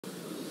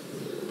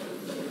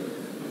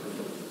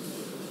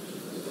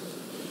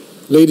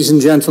Ladies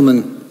and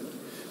gentlemen,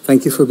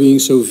 thank you for being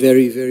so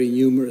very, very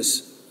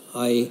numerous.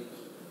 I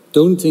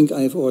don't think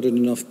I've ordered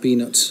enough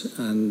peanuts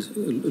and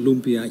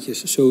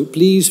lumpiaatjes, so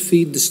please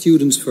feed the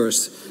students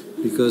first,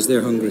 because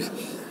they're hungry.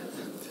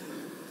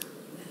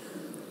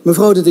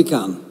 Mevrouw de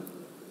Decaan,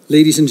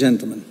 ladies and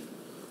gentlemen.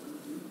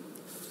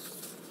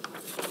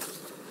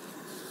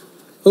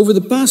 Over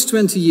the past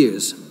 20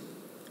 years,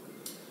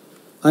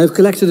 I have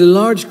collected a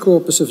large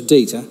corpus of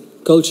data,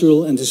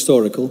 cultural and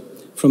historical,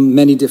 from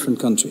many different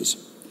countries.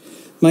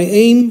 My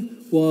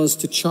aim was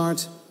to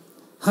chart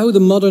how the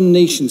modern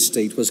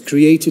nation-state was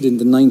created in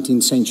the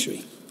 19th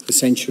century, the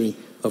century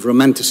of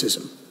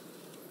Romanticism.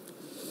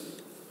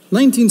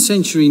 19th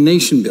century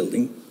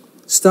nation-building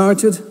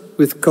started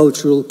with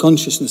cultural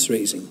consciousness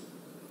raising,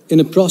 in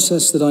a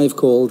process that I have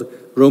called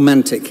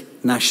Romantic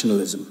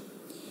Nationalism.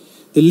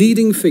 The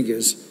leading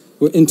figures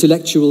were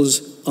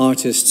intellectuals,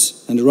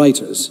 artists, and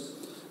writers.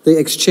 They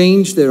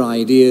exchanged their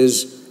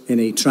ideas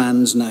in a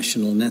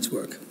transnational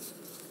network.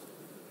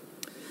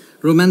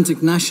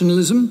 Romantic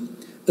nationalism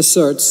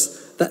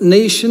asserts that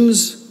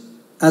nations,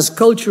 as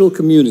cultural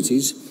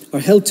communities, are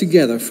held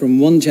together from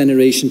one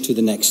generation to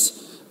the next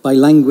by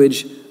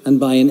language and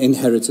by an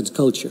inherited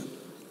culture.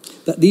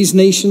 That these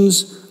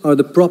nations are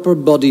the proper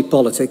body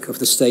politic of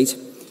the state,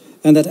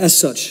 and that as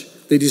such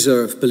they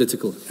deserve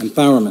political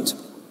empowerment.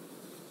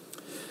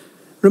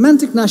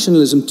 Romantic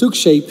nationalism took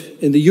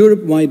shape in the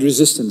Europe-wide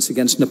resistance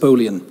against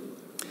Napoleon.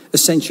 A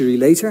century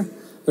later,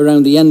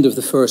 around the end of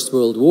the First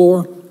World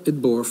War, it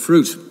bore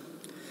fruit.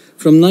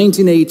 From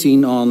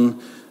 1918 on,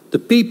 the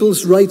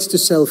people's right to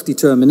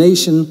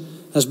self-determination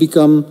has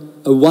become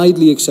a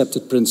widely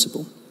accepted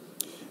principle.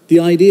 The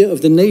idea of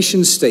the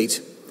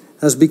nation-state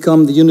has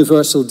become the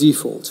universal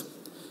default.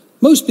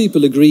 Most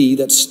people agree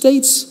that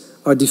states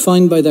are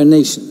defined by their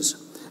nations,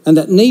 and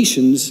that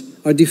nations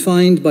are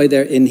defined by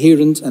their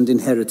inherent and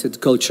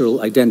inherited cultural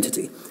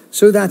identity.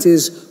 So that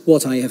is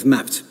what I have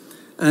mapped.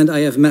 And I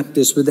have mapped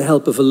this with the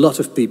help of a lot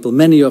of people,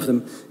 many of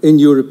them in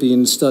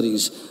European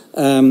studies.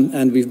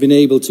 And we've been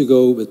able to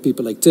go with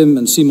people like Tim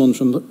and Simon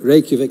from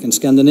Reykjavik and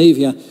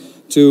Scandinavia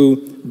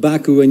to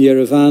Baku and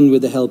Yerevan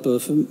with the help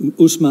of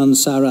Usman,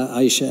 Sarah,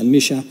 Aisha and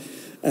Misha.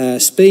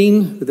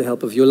 Spain with the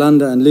help of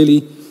Yolanda and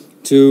Lily,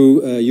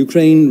 to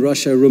Ukraine,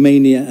 Russia,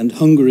 Romania and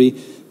Hungary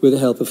with the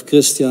help of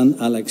Christian,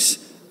 Alex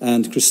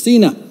and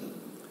Christina.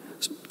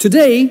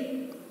 Today,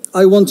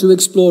 I want to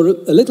explore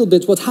a little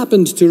bit what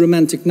happened to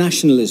Romantic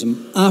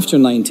nationalism after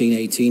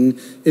 1918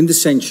 in the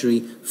century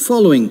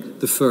following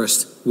the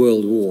First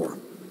World War.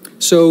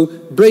 So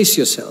brace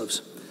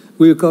yourselves.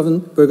 We're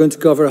going to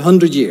cover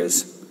 100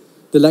 years.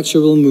 The lecture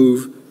will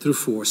move through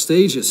 4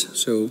 stages.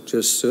 So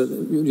just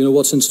you know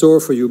what's in store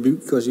for you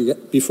because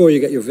before you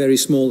get your very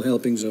small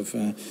helpings of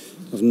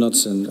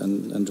nuts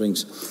and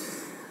drinks.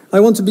 I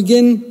want to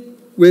begin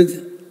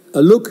with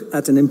a look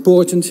at an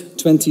important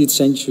 20th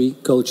century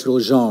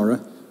cultural genre,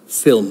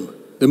 film,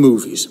 the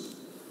movies.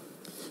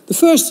 The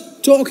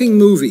first talking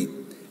movie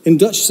in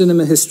Dutch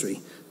cinema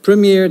history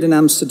premiered in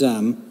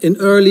Amsterdam in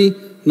early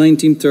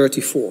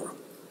 1934.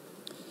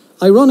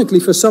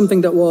 Ironically, for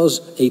something that was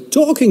a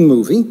talking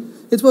movie,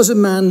 it was a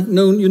man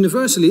known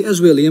universally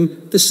as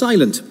William the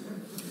Silent.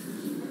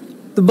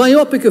 The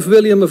biopic of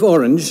William of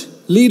Orange,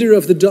 leader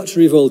of the Dutch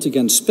revolt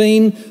against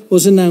Spain,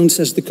 was announced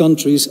as the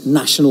country's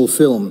national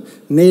film,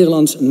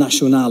 Nederlands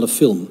nationale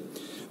film.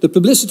 The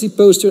publicity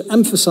poster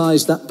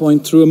emphasized that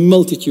point through a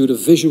multitude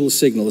of visual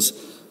signals,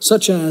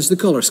 such as the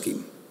color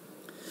scheme.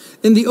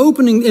 In the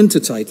opening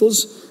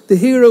intertitles, the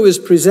hero is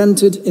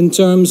presented in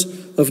terms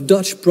of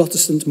Dutch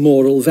Protestant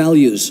moral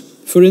values.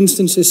 For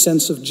instance, his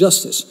sense of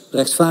justice,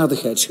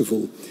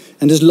 rechtvaardigheidsgevoel,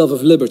 and his love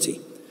of liberty.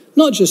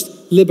 Not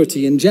just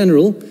liberty in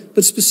general,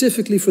 but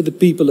specifically for the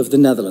people of the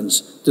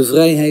Netherlands, de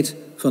vrijheid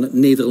van het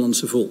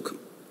Nederlandse volk.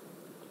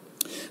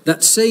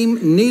 That same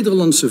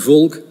Nederlandse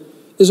volk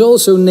is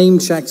also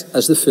name-checked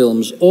as the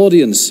film's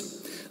audience.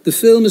 The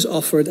film is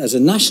offered as a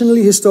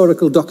nationally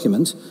historical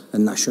document, a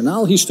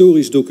nationaal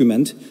historisch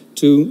document,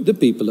 to the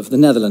people of the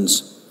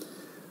Netherlands.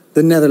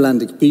 The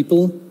Netherlandic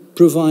people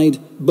provide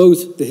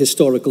both the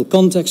historical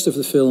context of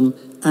the film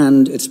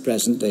and its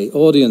present-day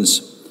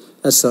audience.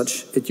 As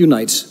such, it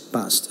unites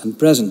past and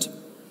present.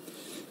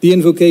 The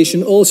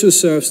invocation also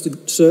serves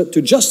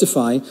to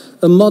justify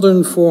a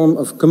modern form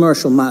of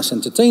commercial mass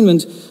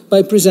entertainment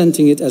by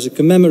presenting it as a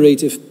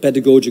commemorative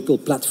pedagogical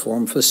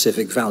platform for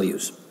civic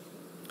values.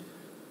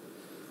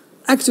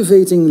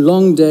 Activating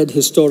long-dead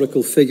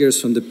historical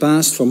figures from the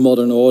past for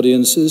modern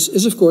audiences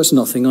is of course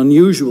nothing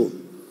unusual.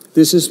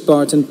 This is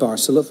part and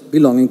parcel of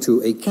belonging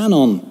to a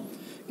canon.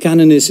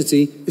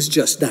 Canonicity is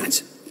just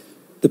that.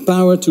 The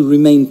power to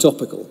remain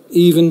topical,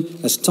 even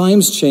as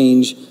times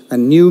change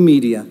and new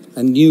media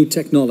and new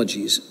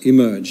technologies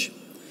emerge.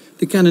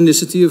 The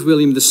canonicity of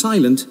William the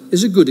Silent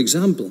is a good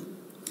example.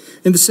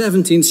 In the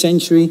 17th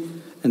century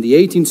and the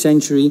 18th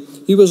century,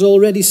 he was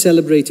already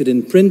celebrated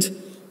in print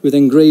with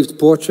engraved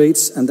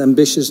portraits and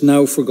ambitious,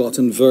 now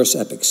forgotten verse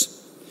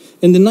epics.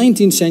 In the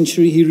 19th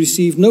century, he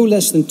received no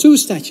less than 2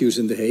 statues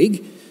in The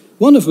Hague,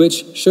 one of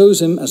which shows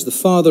him as the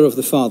father of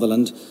the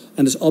fatherland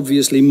and is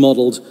obviously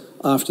modelled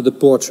after the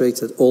portrait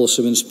that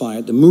also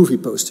inspired the movie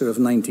poster of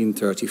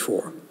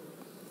 1934.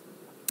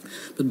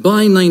 But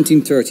by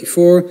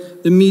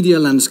 1934, the media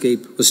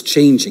landscape was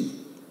changing.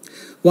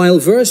 While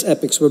verse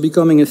epics were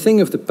becoming a thing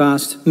of the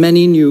past,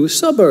 many new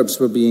suburbs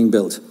were being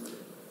built.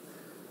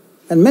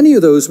 And many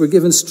of those were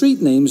given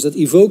street names that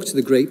evoked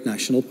the great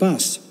national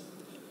past.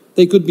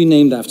 They could be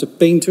named after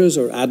painters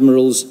or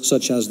admirals,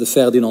 such as the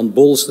Ferdinand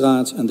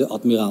Bolstraat and the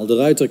Admiraal de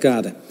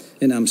Ruiterkade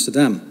in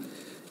Amsterdam.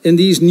 In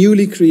these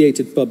newly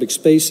created public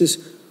spaces,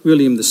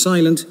 William the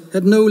Silent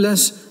had no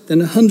less than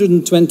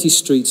 120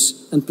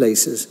 streets and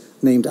places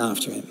named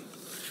after him.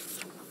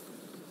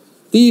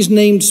 These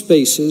named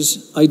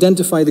spaces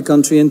identify the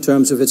country in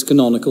terms of its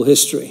canonical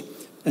history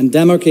and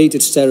demarcate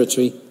its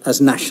territory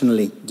as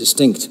nationally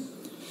distinct.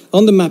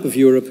 On the map of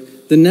Europe,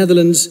 the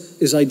Netherlands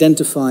is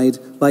identified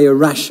by a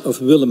rash of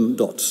Willem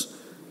dots.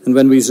 And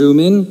when we zoom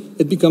in,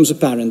 it becomes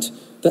apparent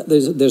that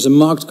there's a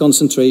marked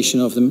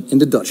concentration of them in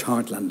the Dutch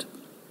heartland.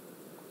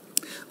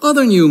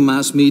 Other new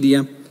mass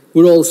media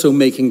were also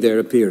making their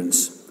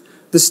appearance.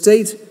 The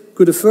state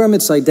could affirm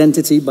its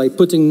identity by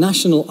putting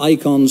national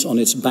icons on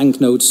its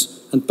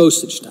banknotes and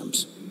postage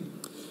stamps.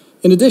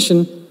 In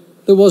addition,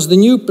 there was the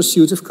new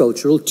pursuit of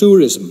cultural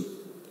tourism.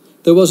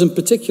 There was in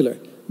particular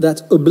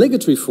that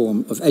obligatory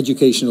form of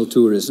educational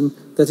tourism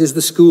that is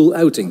the school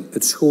outing,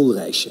 het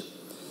schoolreisje.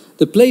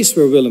 The place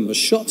where Willem was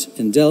shot,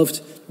 in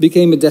Delft,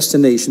 became a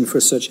destination for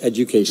such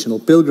educational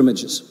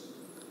pilgrimages.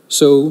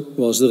 So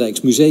was the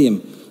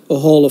Rijksmuseum, a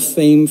hall of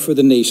fame for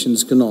the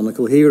nation's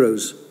canonical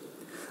heroes.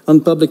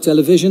 On public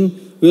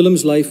television,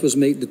 Willem's life was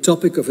made the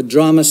topic of a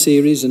drama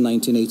series in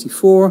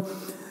 1984, or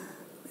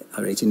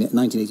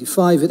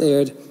 1985 it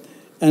aired,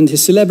 and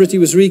his celebrity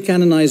was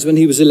recanonized when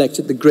he was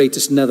elected the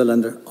greatest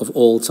Netherlander of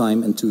all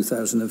time in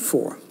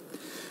 2004.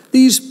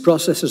 These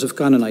processes of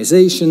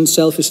canonization,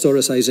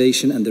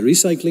 self-historicization, and the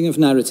recycling of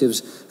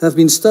narratives have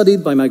been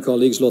studied by my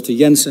colleagues Lotte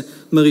Jensen,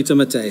 Marita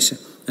Matthijssen,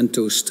 and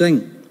Toos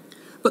Streng.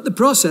 But the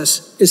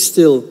process is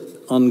still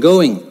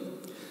ongoing.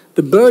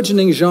 The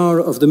burgeoning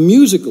genre of the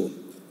musical,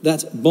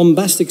 that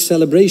bombastic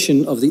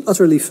celebration of the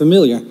utterly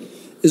familiar,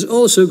 is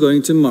also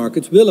going to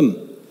market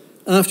Willem.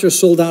 After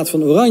Soldaat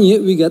van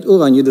Oranje, we get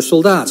Oranje de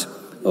Soldaat,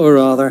 or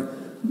rather,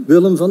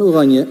 Willem van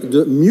Oranje,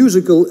 the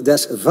musical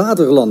des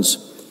Vaderlands.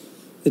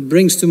 It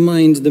brings to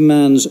mind the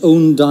man's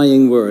own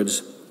dying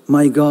words,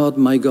 my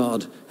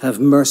God, have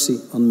mercy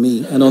on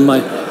me and on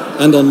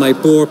my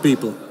poor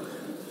people."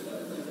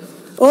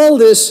 All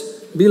this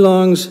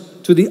belongs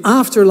to the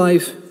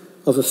afterlife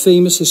of a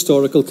famous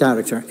historical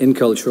character in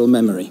cultural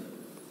memory.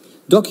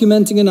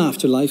 Documenting an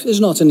afterlife is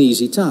not an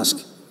easy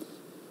task.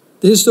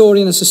 The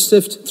historian has to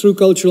sift through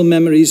cultural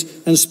memories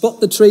and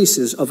spot the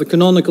traces of a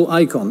canonical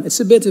icon. It's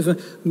a bit of a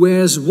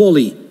Where's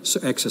Wally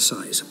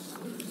exercise.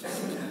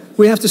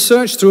 We have to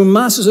search through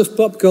masses of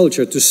pop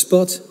culture to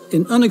spot,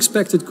 in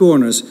unexpected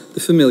corners,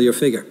 the familiar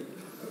figure.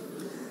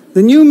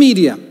 The new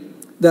media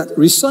that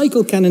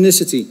recycle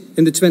canonicity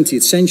in the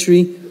 20th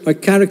century are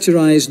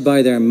characterized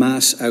by their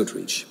mass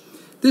outreach.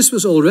 This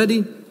was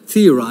already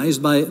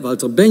theorized by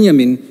Walter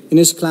Benjamin in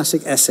his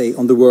classic essay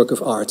on the work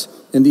of art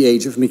in the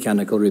age of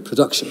mechanical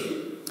reproduction.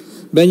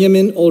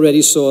 Benjamin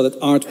already saw that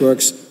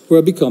artworks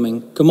were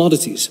becoming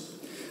commodities.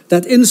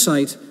 That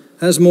insight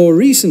has more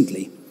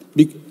recently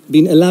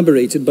been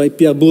elaborated by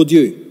Pierre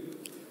Bourdieu.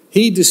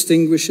 He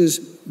distinguishes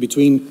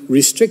between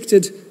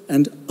restricted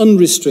and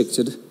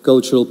unrestricted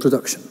cultural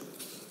production.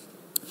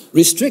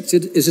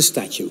 Restricted is a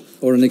statue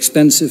or an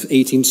expensive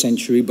 18th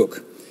century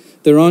book.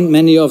 There aren't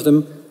many of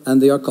them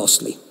and they are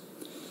costly.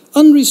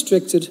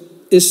 Unrestricted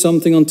is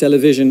something on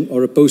television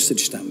or a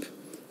postage stamp.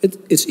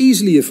 It's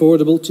easily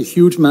affordable to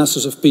huge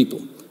masses of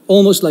people,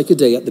 almost like a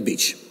day at the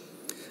beach.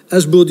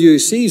 As Bourdieu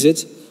sees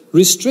it,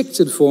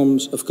 restricted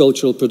forms of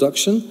cultural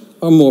production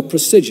are more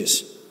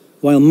prestigious,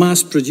 while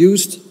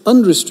mass-produced,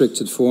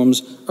 unrestricted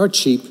forms are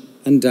cheap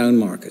and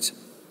down-market.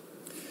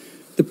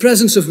 The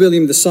presence of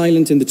William the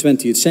Silent in the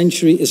 20th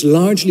century is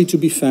largely to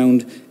be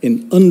found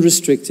in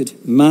unrestricted,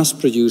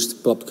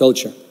 mass-produced pop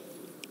culture.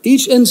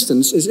 Each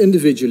instance is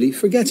individually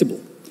forgettable.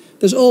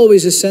 There's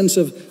always a sense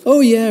of,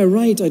 oh yeah,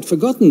 right, I'd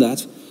forgotten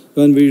that,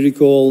 when we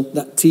recall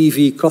that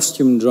TV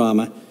costume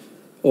drama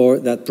or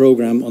that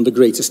program on the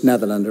greatest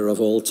Netherlander of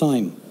all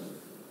time.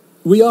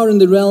 We are in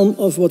the realm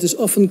of what is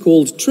often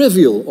called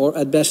trivial or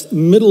at best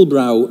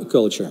middlebrow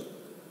culture.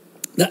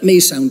 That may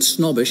sound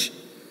snobbish,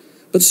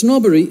 but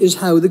snobbery is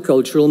how the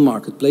cultural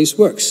marketplace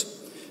works.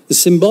 The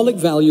symbolic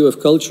value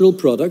of cultural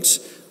products,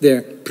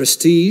 their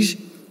prestige,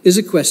 is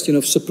a question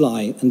of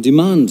supply and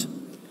demand.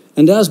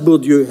 And as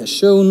Bourdieu has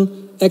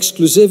shown,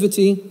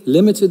 exclusivity,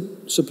 limited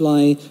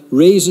supply,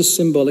 raises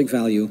symbolic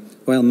value,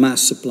 while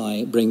mass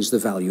supply brings the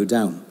value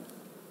down.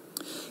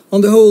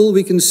 On the whole,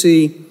 we can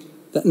see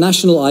that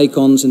national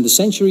icons in the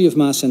century of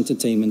mass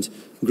entertainment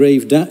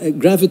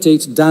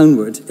gravitate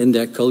downward in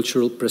their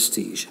cultural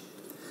prestige.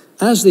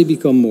 As they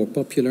become more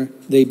popular,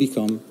 they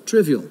become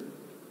trivial.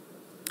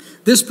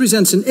 This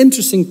presents an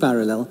interesting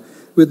parallel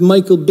with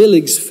Michael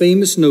Billig's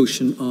famous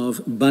notion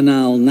of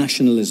banal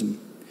nationalism.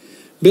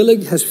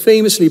 Billig has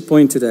famously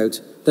pointed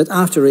out that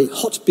after a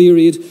hot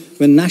period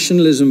when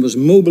nationalism was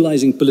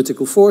mobilizing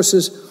political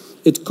forces,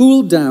 it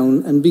cooled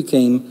down and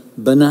became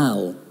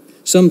banal,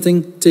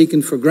 something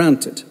taken for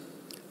granted.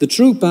 The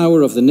true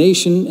power of the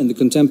nation in the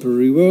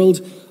contemporary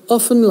world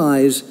often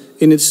lies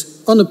in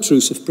its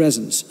unobtrusive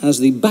presence as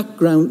the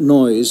background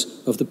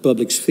noise of the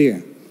public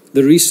sphere,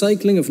 the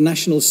recycling of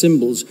national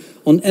symbols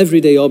on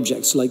everyday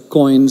objects like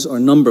coins or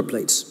number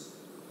plates.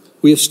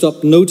 We have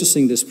stopped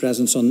noticing this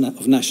presence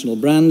of national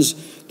brands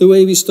the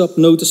way we stopped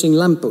noticing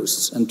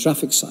lampposts and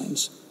traffic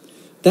signs.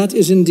 That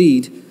is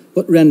indeed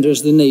what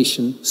renders the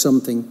nation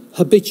something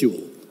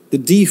habitual, the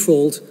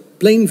default,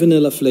 plain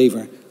vanilla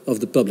flavor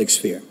of the public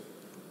sphere.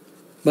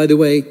 By the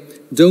way,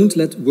 don't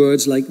let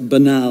words like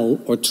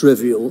banal or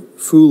trivial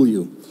fool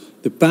you.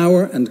 The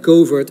power and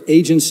covert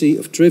agency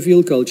of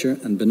trivial culture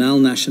and banal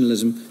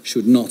nationalism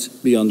should not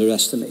be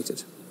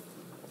underestimated.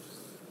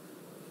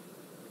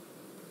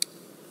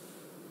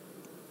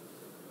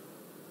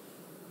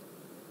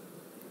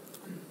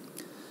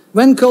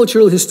 When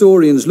cultural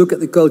historians look at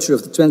the culture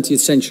of the 20th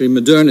century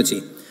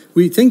modernity,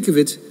 we think of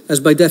it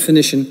as, by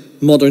definition,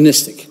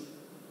 modernistic.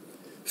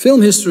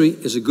 Film history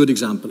is a good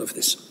example of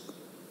this.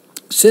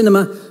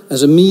 Cinema,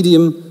 as a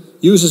medium,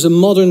 uses a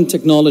modern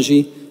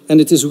technology, and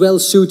it is well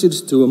suited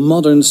to a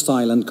modern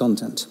style and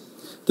content.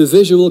 The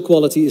visual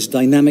quality is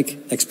dynamic,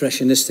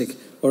 expressionistic,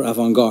 or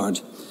avant-garde.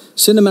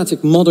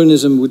 Cinematic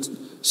modernism would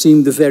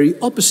seem the very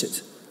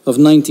opposite of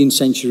 19th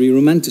century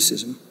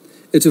romanticism.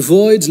 It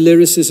avoids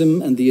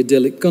lyricism and the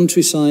idyllic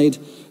countryside.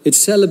 It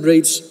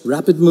celebrates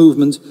rapid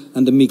movement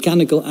and the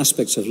mechanical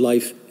aspects of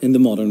life in the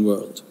modern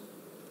world.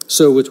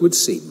 So it would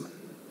seem.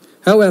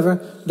 However,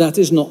 that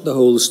is not the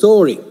whole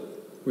story.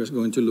 We're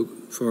going to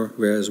look for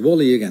Where's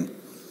Wally again.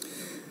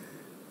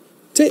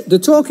 The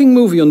talking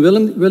movie on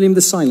William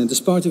the Silent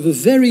is part of a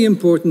very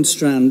important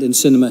strand in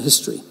cinema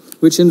history,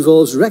 which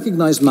involves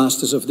recognized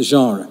masters of the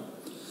genre.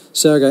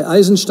 Sergei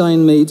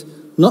Eisenstein made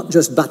not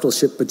just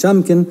Battleship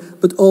Potemkin,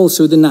 but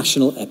also the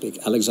national epic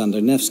Alexander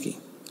Nevsky.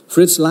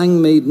 Fritz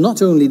Lang made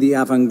not only the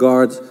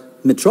avant-garde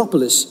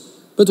Metropolis,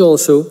 but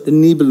also the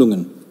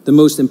Nibelungen, the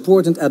most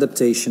important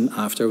adaptation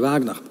after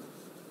Wagner.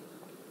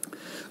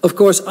 Of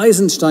course,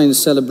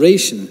 Eisenstein's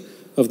celebration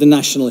of the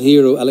national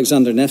hero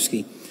Alexander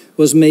Nevsky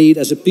was made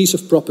as a piece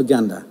of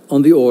propaganda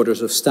on the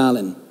orders of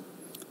Stalin.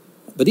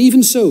 But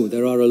even so,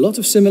 there are a lot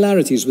of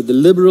similarities with the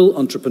liberal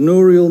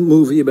entrepreneurial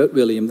movie about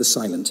William the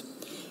Silent.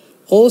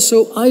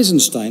 Also,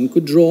 Eisenstein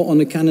could draw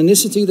on a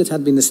canonicity that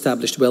had been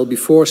established well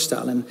before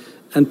Stalin,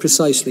 and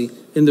precisely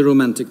in the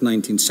Romantic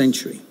 19th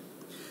century.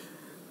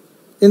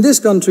 In this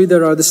country,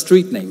 there are the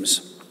street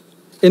names.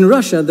 In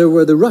Russia, there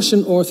were the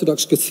Russian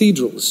Orthodox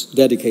cathedrals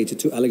dedicated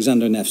to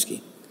Alexander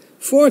Nevsky.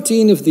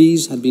 14 of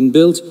these had been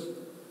built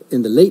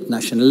in the late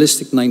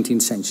nationalistic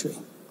 19th century.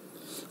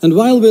 And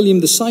while William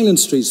the Silent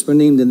streets were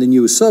named in the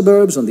new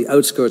suburbs on the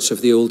outskirts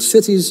of the old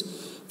cities,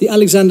 the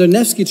Alexander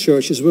Nevsky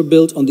churches were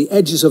built on the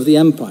edges of the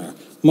empire,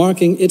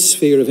 marking its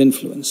sphere of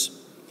influence.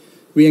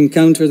 We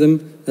encounter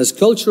them as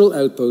cultural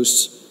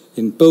outposts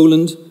in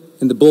Poland,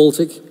 in the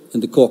Baltic,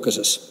 in the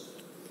Caucasus.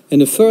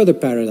 In a further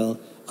parallel,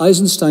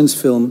 Eisenstein's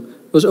film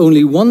was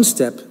only one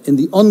step in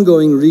the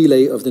ongoing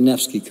relay of the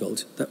Nevsky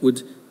cult that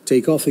would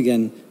take off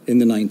again in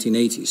the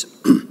 1980s.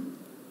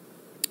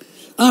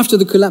 After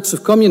the collapse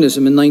of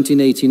communism in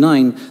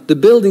 1989, the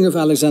building of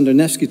Alexander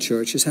Nevsky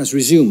churches has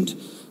resumed.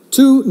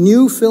 2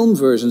 new film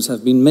versions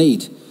have been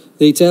made.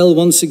 They tell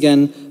once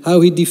again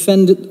how he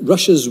defended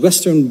Russia's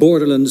western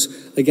borderlands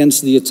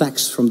against the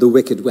attacks from the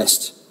wicked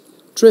West.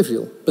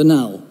 Trivial,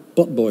 banal,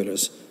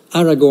 potboilers,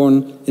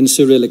 Aragorn in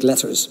Cyrillic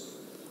letters.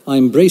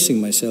 I'm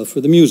bracing myself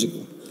for the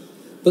musical.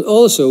 But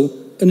also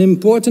an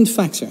important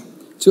factor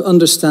to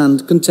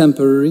understand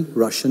contemporary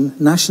Russian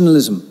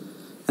nationalism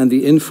and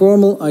the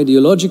informal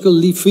ideological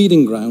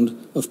feeding ground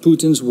of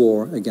Putin's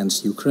war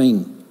against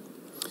Ukraine.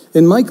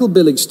 In Michael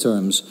Billig's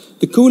terms,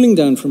 the cooling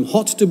down from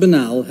hot to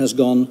banal has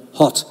gone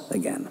hot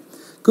again.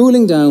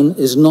 Cooling down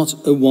is not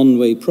a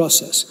one-way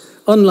process.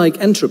 Unlike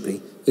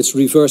entropy, it's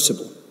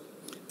reversible.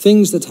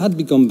 Things that had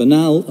become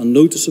banal,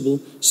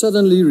 unnoticeable,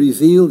 suddenly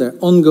reveal their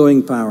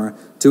ongoing power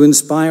to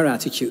inspire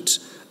attitudes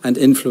and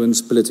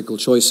influence political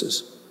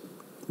choices.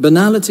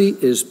 Banality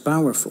is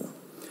powerful.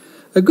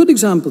 A good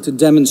example to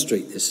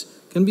demonstrate this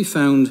can be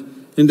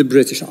found in the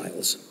British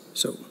Isles.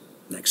 So,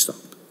 next stop.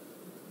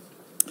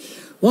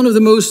 One of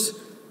the most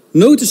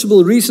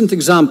noticeable recent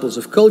examples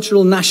of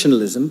cultural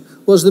nationalism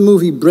was the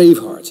movie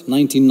Braveheart,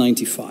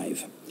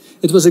 1995.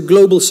 It was a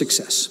global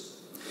success.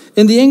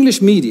 In the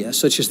English media,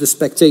 such as The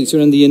Spectator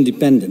and The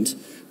Independent,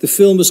 the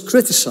film was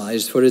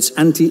criticised for its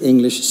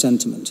anti-English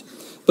sentiment.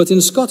 But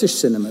in Scottish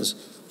cinemas,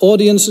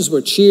 audiences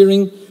were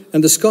cheering,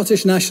 and the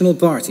Scottish National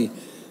Party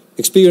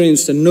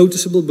experienced a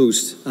noticeable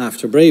boost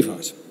after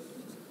Braveheart.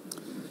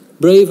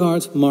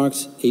 Braveheart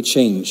marked a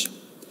change.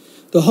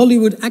 The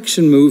Hollywood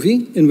action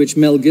movie, in which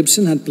Mel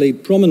Gibson had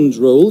played prominent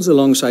roles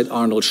alongside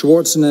Arnold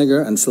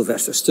Schwarzenegger and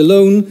Sylvester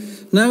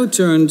Stallone, now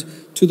turned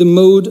to the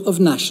mode of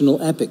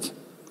national epic.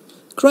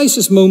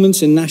 Crisis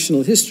moments in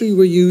national history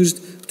were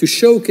used to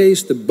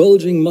showcase the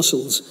bulging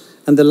muscles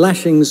and the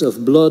lashings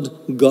of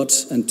blood,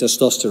 guts, and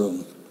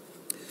testosterone.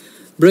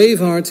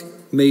 Braveheart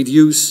made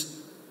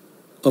use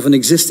of an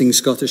existing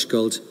Scottish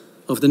cult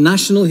of the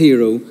national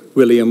hero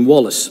William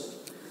Wallace.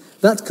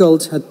 That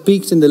cult had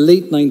peaked in the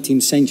late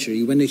 19th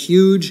century when a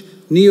huge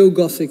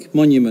neo-Gothic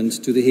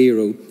monument to the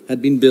hero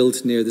had been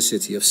built near the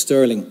city of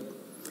Stirling.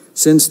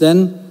 Since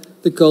then,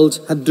 the cult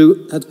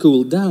had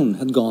cooled down,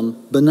 had gone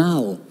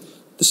banal.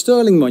 The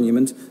Stirling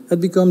monument had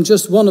become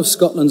just one of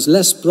Scotland's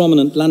less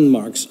prominent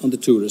landmarks on the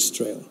tourist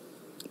trail.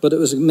 But it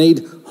was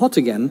made hot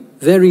again,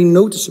 very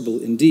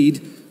noticeable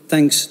indeed,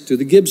 thanks to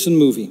the Gibson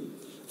movie.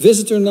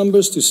 Visitor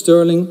numbers to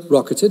Stirling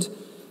rocketed,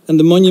 and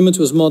the monument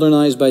was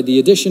modernized by the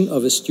addition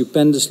of a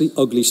stupendously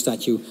ugly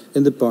statue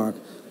in the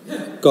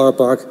car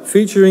park,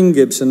 featuring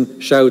Gibson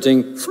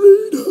shouting,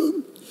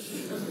 "Freedom!"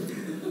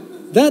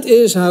 That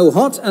is how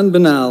hot and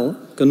banal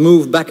can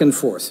move back and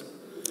forth.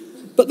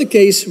 But the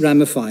case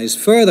ramifies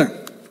further.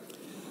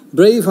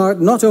 Braveheart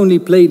not only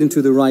played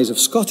into the rise of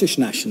Scottish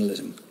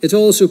nationalism, it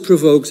also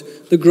provoked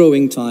the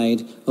growing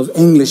tide of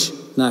English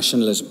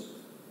nationalism.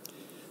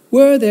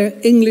 Were there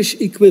English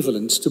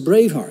equivalents to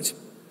Braveheart?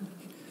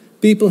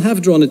 People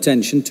have drawn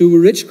attention to a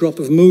rich crop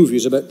of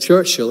movies about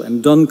Churchill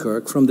and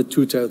Dunkirk from the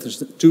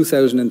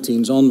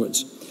 2010s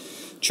onwards.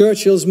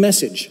 Churchill's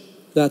message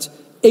that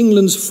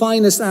England's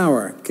finest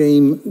hour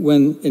came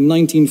when, in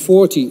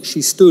 1940,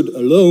 she stood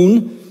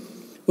alone,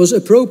 was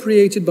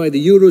appropriated by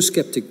the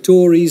Eurosceptic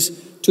Tories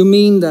to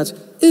mean that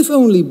if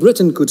only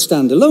Britain could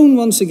stand alone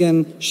once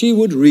again, she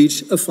would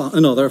reach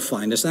another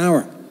finest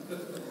hour.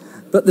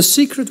 But the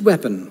secret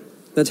weapon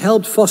that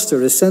helped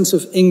foster a sense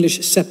of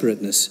English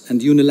separateness and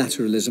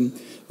unilateralism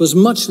was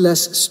much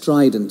less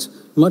strident,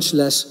 much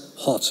less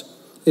hot.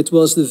 It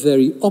was the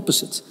very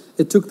opposite.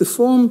 It took the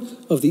form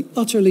of the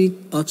utterly,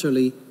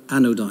 utterly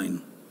anodyne.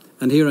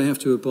 And here I have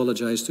to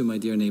apologize to my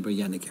dear neighbor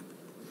Janneke.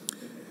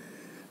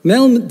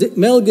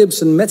 Mel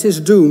Gibson met his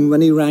doom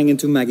when he rang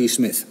into Maggie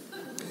Smith.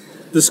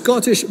 The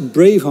Scottish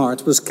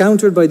Braveheart was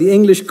countered by the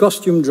English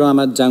costume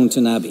drama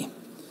Downton Abbey.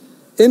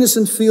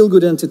 Innocent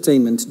feel-good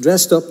entertainment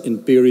dressed up in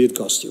period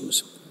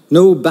costumes.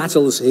 No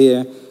battles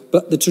here,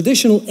 but the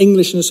traditional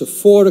Englishness of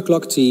 4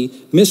 o'clock tea,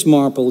 Miss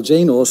Marple,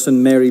 Jane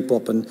Austen, Mary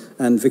Poppin,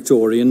 and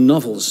Victorian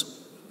novels.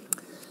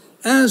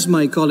 As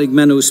my colleague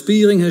Menno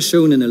Spiering has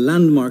shown in a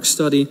landmark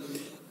study,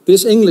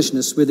 this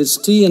Englishness, with its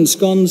tea and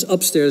scones,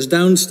 upstairs,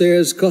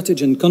 downstairs,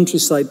 cottage and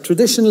countryside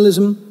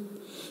traditionalism,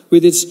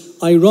 with its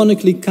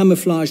ironically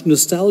camouflaged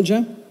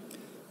nostalgia,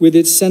 with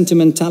its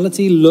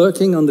sentimentality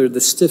lurking under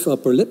the stiff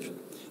upper lip,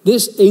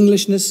 this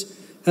Englishness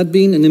had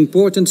been an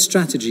important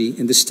strategy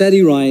in the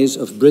steady rise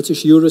of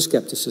British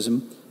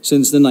Euroscepticism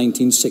since the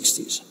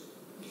 1960s.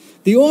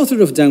 The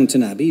author of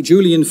Downton Abbey,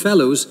 Julian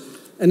Fellowes,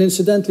 and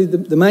incidentally,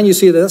 the man you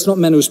see there, that's not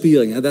Menno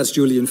Spiering, that's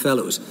Julian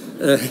Fellowes.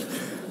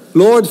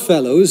 Lord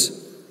Fellowes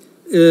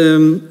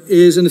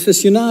is an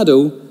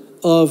aficionado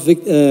of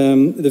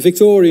the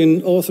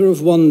Victorian author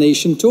of One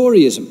Nation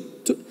Toryism.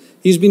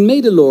 He's been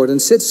made a lord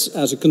and sits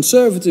as a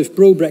conservative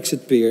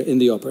pro-Brexit peer in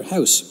the upper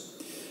house.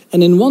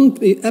 And in one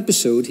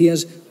episode, he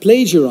has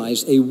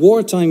plagiarized a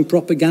wartime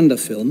propaganda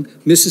film,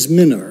 Mrs.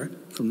 Minner,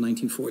 from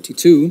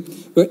 1942,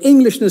 where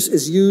Englishness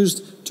is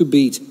used to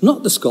beat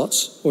not the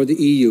Scots or the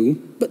EU,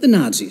 but the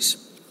Nazis.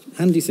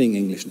 Handy thing,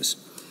 Englishness.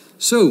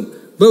 So,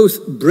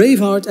 both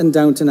Braveheart and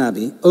Downton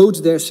Abbey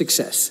owed their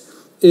success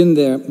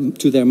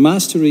to their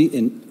mastery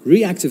in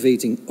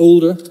reactivating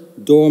older,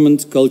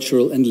 dormant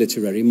cultural and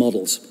literary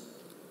models.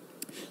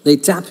 They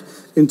tap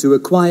into a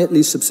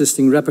quietly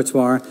subsisting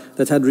repertoire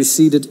that had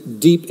receded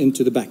deep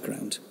into the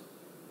background.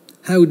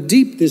 How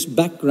deep this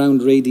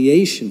background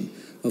radiation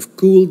of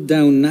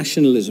cooled-down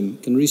nationalism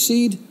can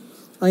recede,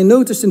 I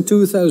noticed in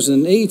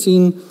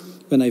 2018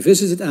 when I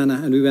visited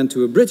Anna and we went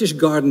to a British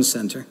garden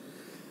centre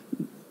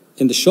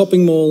in the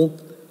shopping mall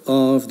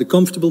of the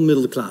comfortable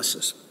middle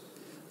classes.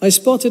 I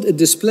spotted a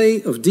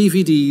display of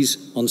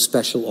DVDs on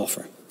special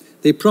offer.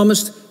 They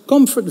promised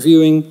comfort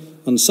viewing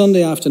on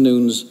Sunday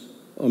afternoons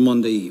or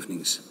Monday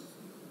evenings.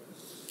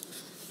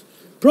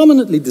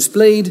 Prominently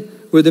displayed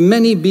were the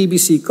many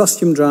BBC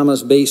costume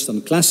dramas based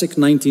on classic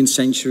 19th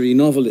century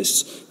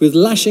novelists, with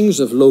lashings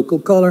of local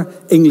colour,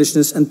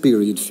 Englishness and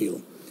period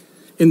feel.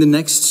 In the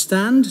next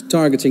stand,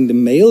 targeting the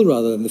male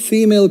rather than the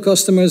female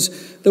customers,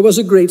 there was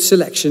a great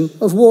selection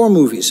of war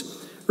movies.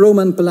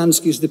 Roman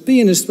Polanski's The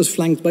Pianist was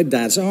flanked by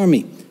Dad's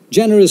Army,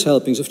 generous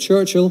helpings of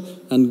Churchill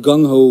and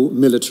gung-ho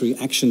military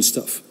action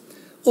stuff.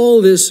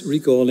 All this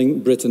recalling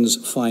Britain's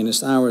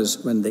finest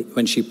hours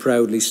when she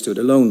proudly stood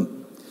alone.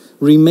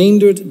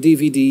 Remaindered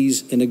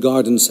DVDs in a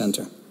garden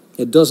centre.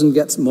 It doesn't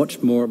get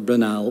much more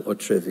banal or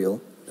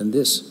trivial than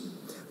this.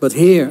 But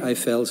here, I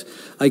felt,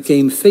 I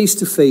came face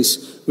to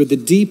face with the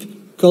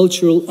deep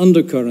cultural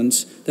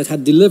undercurrents that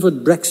had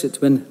delivered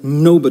Brexit when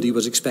nobody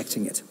was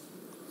expecting it.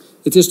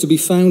 It is to be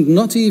found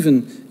not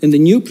even in the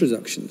new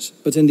productions,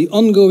 but in the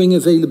ongoing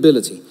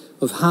availability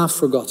of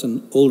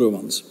half-forgotten older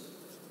ones.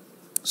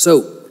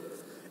 So,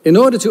 In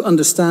order to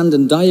understand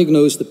and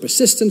diagnose the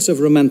persistence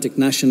of Romantic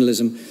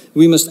nationalism,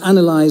 we must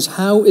analyse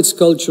how its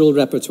cultural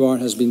repertoire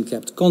has been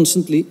kept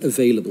constantly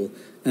available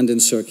and in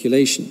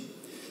circulation.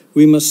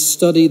 We must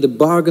study the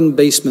bargain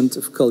basement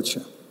of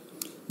culture.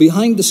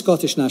 Behind the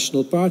Scottish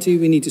National Party,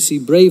 we need to see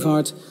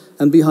Braveheart,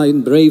 and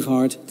behind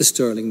Braveheart, the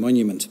Sterling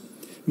Monument.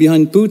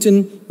 Behind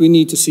Putin, we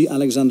need to see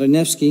Alexander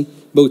Nevsky,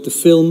 both the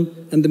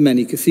film and the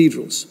many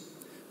cathedrals.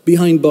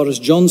 Behind Boris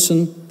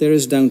Johnson, there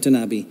is Downton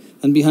Abbey,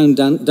 and behind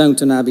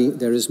Downton Abbey,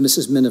 there is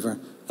Mrs. Miniver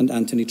and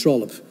Anthony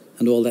Trollope,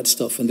 and all that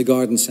stuff in the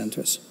garden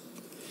centres.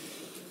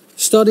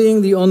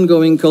 Studying the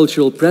ongoing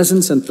cultural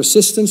presence and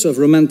persistence of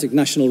Romantic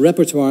national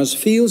repertoires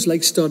feels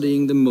like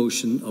studying the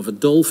motion of a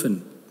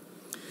dolphin.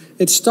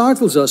 It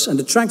startles us and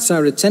attracts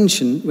our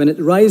attention when it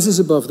rises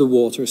above the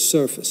water's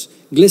surface,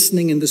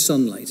 glistening in the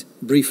sunlight,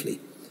 briefly.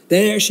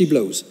 There she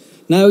blows.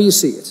 Now you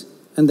see it,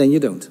 and then you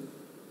don't.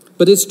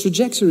 But its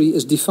trajectory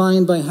is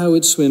defined by how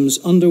it swims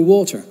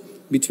underwater,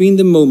 between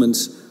the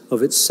moments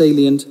of its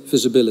salient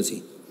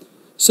visibility.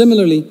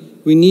 Similarly,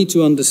 we need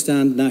to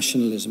understand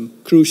nationalism,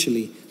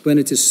 crucially, when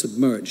it is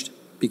submerged,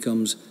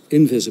 becomes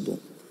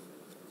invisible.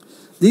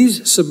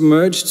 These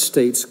submerged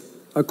states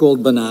are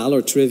called banal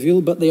or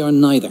trivial, but they are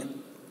neither.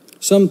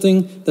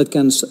 Something that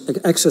can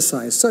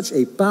exercise such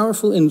a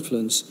powerful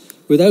influence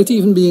without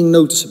even being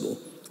noticeable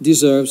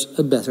deserves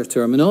a better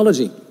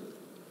terminology.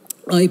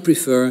 I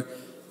prefer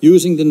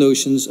using the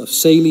notions of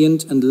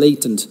salient and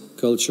latent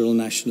cultural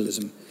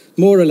nationalism,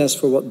 more or less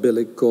for what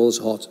Billig calls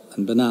hot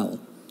and banal.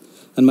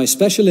 And my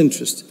special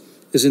interest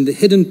is in the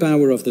hidden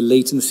power of the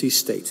latency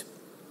state.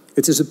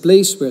 It is a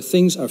place where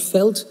things are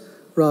felt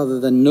rather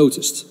than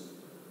noticed,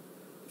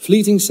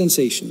 fleeting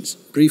sensations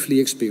briefly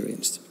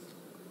experienced.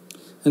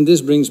 And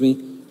this brings me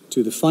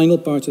to the final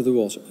part of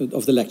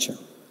the lecture.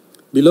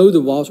 Below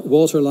the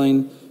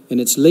waterline, in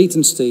its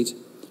latent state,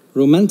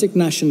 Romantic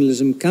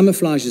nationalism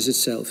camouflages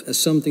itself as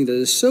something that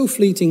is so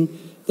fleeting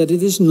that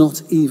it is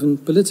not even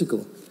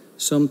political,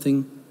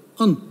 something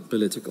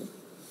unpolitical.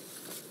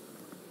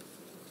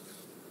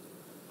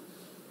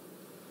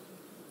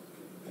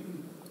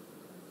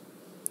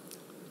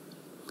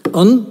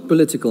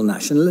 Unpolitical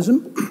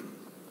nationalism?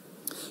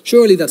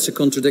 Surely that's a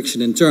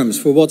contradiction in terms,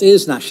 for what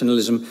is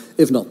nationalism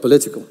if not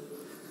political?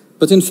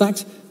 But in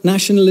fact,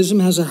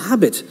 nationalism has a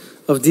habit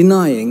of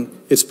denying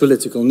its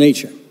political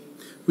nature.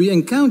 We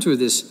encounter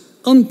this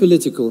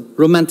unpolitical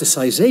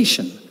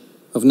romanticization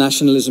of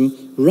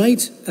nationalism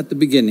right at the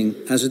beginning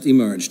as it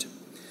emerged.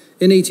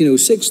 In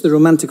 1806, the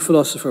Romantic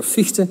philosopher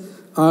Fichte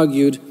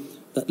argued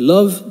that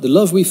the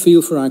love we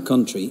feel for our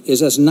country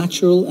is as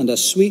natural and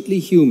as sweetly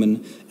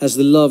human as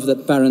the love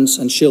that parents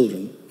and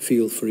children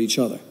feel for each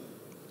other.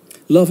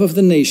 Love of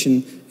the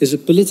nation is a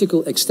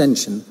political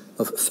extension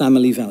of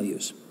family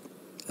values,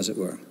 as it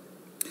were.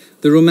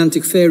 The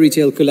Romantic fairy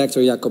tale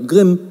collector Jacob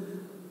Grimm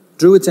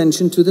drew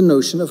attention to the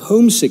notion of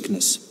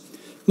homesickness.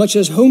 Much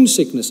as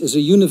homesickness is a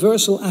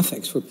universal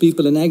affect for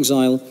people in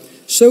exile,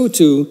 so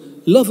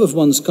too love of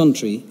one's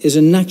country is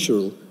a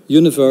natural,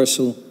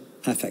 universal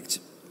affect.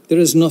 There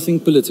is nothing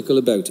political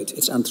about it,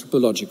 it's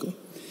anthropological.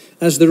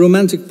 As the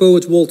Romantic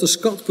poet Walter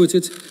Scott put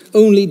it,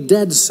 only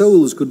dead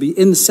souls could be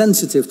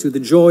insensitive to the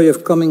joy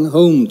of coming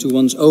home to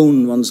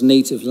one's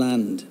native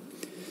land.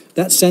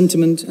 That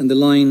sentiment and the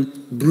line,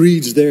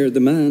 "breeds there the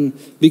man,"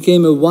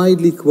 became a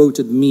widely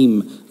quoted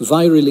meme,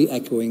 virally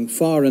echoing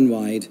far and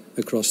wide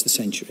across the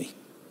century.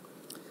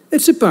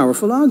 It's a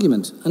powerful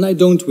argument, and I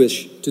don't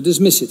wish to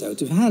dismiss it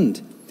out of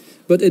hand.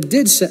 But it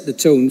did set the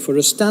tone for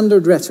a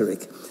standard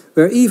rhetoric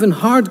where even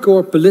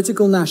hardcore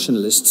political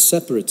nationalists,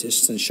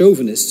 separatists and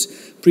chauvinists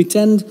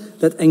pretend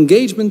that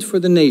engagement for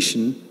the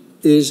nation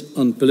is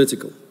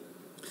unpolitical.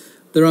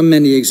 There are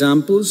many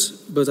examples,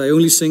 but I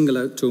only single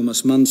out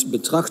Thomas Mann's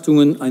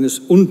Betrachtungen eines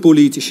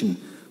Unpolitischen,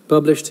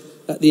 published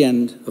at the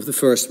end of the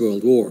First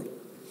World War.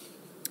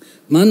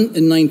 Mann,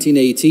 in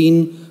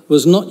 1918,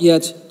 was not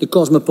yet the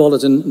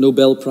cosmopolitan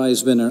Nobel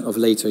Prize winner of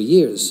later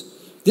years.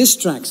 This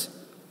tract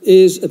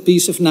is a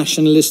piece of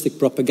nationalistic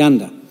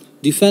propaganda,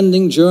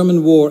 defending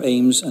German war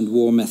aims and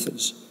war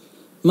methods.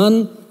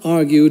 Mann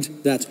argued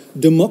that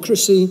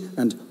democracy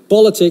and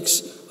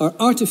politics are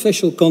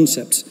artificial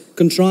concepts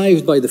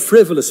contrived by the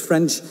frivolous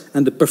French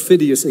and the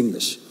perfidious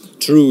English.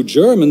 True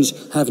Germans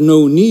have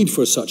no need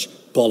for such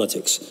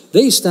politics.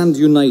 They stand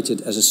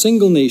united as a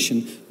single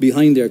nation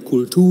behind their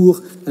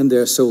Kultur and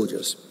their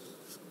soldiers.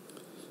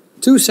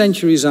 2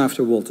 centuries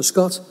after Walter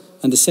Scott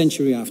and a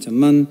century after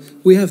Mann,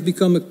 we have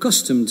become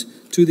accustomed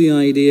to the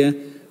idea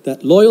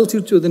that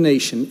loyalty to the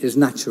nation is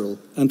natural,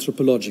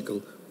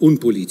 anthropological,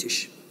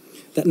 unpolitisch.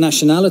 That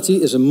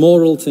nationality is a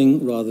moral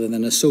thing rather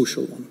than a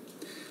social one.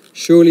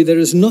 Surely there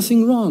is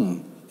nothing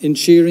wrong in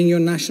cheering your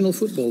national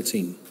football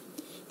team.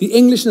 The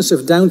Englishness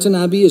of Downton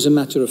Abbey is a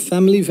matter of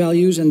family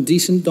values and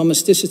decent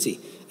domesticity,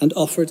 and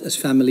offered as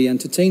family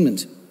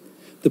entertainment.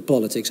 The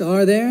politics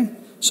are there.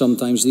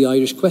 Sometimes the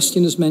Irish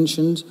question is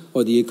mentioned,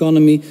 or the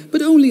economy,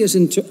 but only as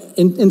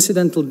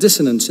incidental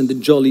dissonance in the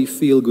jolly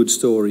feel-good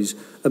stories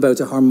about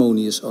a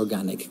harmonious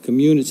organic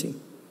community.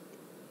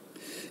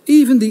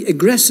 Even the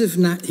aggressive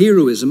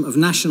heroism of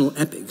national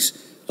epics,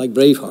 like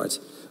Braveheart,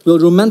 will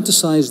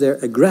romanticize their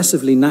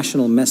aggressively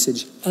national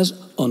message as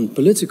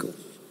unpolitical.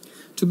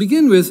 To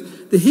begin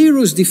with, the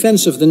hero's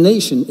defense of the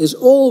nation is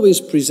always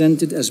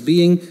presented as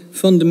being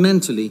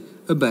fundamentally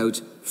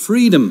about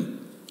freedom.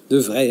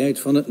 De vrijheid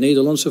van het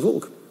Nederlandse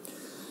volk.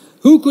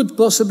 Who could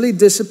possibly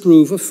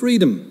disapprove of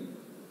freedom?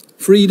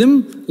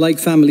 Freedom, like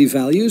family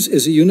values,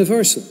 is a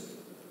universal.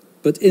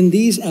 But in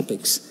these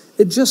epics,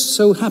 it just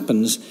so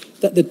happens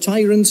that the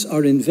tyrants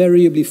are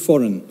invariably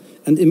foreign,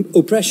 and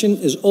oppression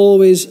is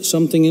always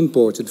something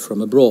imported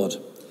from abroad.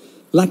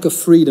 Lack of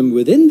freedom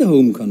within the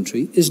home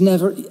country is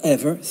never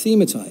ever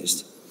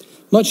thematized.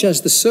 Much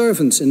as the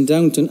servants in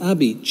Downton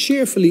Abbey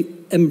cheerfully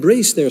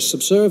embrace their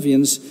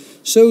subservience,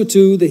 so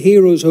too the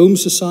hero's home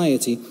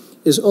society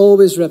is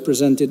always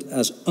represented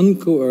as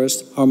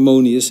uncoerced,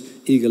 harmonious,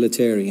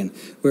 egalitarian,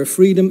 where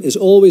freedom is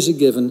always a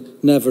given,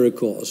 never a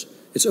cause.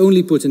 It's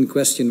only put in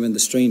question when the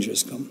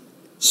strangers come.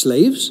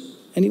 Slaves?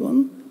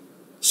 Anyone?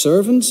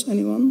 Servants?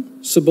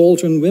 Anyone?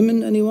 Subaltern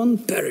women? Anyone?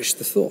 Perish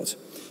the thought.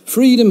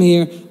 Freedom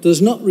here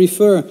does not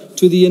refer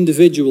to the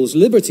individual's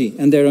liberty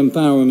and their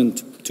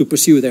empowerment to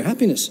pursue their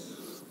happiness.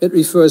 It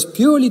refers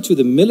purely to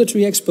the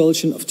military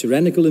expulsion of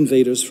tyrannical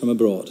invaders from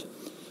abroad.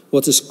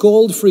 What is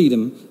called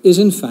freedom is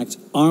in fact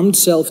armed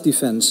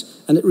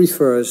self-defense, and it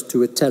refers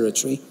to a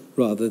territory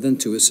rather than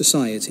to a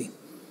society.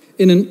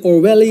 In an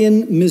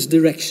Orwellian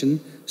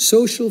misdirection,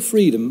 social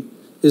freedom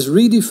is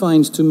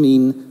redefined to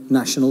mean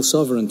national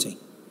sovereignty.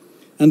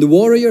 And the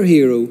warrior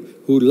hero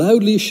who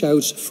loudly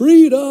shouts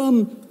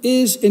 "freedom"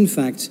 is in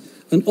fact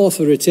an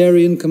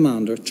authoritarian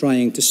commander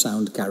trying to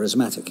sound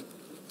charismatic.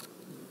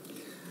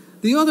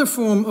 The other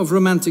form of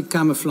romantic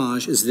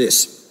camouflage is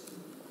this.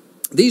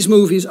 These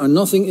movies are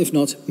nothing if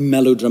not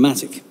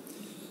melodramatic,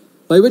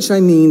 by which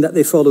I mean that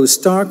they follow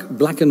stark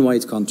black and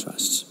white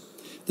contrasts.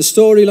 The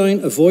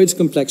storyline avoids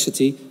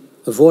complexity,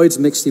 avoids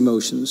mixed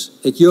emotions.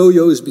 It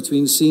yo-yos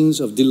between scenes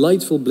of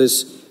delightful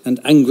bliss and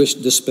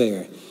anguished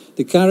despair.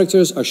 The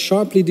characters are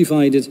sharply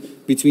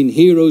divided between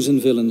heroes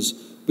and villains,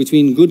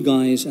 between good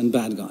guys and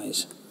bad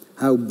guys.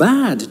 How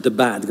bad the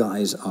bad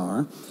guys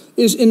are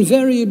is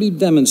invariably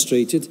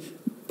demonstrated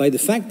by the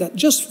fact that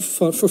just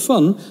for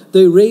fun,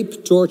 they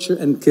rape, torture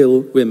and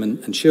kill women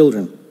and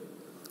children.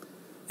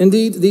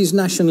 Indeed, these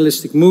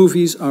nationalistic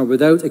movies are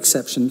without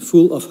exception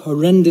full of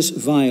horrendous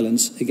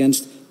violence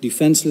against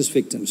defenseless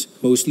victims,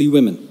 mostly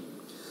women.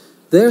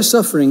 Their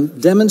suffering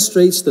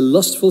demonstrates the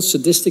lustful,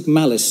 sadistic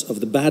malice of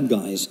the bad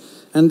guys,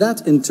 and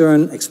that in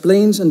turn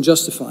explains and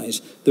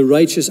justifies the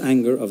righteous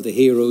anger of the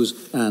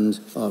heroes and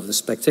of the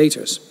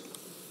spectators.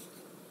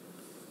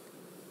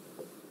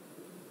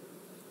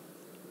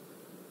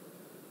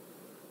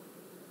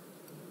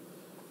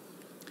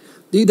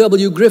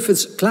 D.W.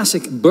 Griffith's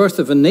classic Birth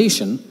of a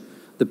Nation,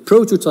 the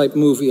prototype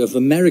movie of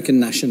American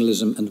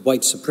nationalism and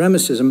white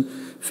supremacism,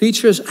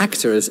 features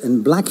actors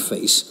in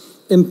blackface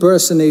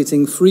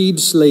impersonating freed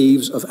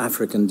slaves of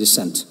African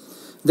descent.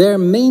 Their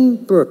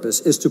main purpose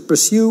is to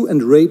pursue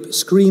and rape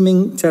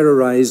screaming,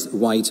 terrorized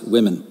white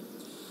women.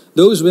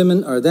 Those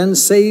women are then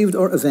saved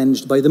or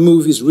avenged by the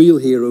movie's real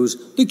heroes,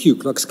 the Ku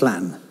Klux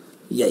Klan.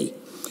 Yay.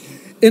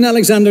 In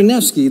Alexander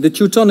Nevsky, the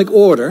Teutonic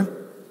Order,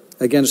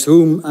 against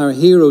whom our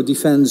hero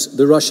defends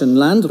the Russian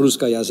land,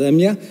 Ruskaya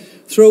Zemlya,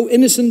 throw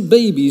innocent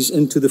babies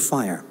into the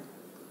fire.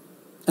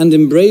 And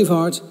in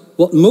Braveheart,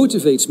 what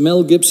motivates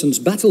Mel Gibson's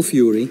battle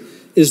fury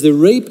is the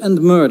rape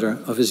and murder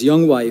of his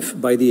young wife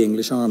by the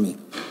English army.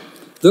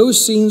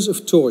 Those scenes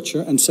of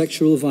torture and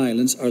sexual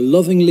violence are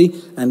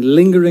lovingly and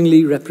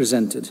lingeringly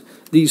represented.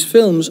 These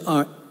films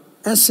are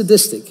as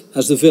sadistic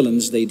as the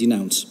villains they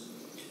denounce.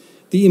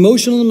 The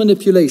emotional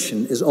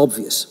manipulation is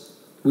obvious.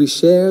 We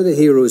share the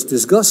hero's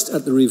disgust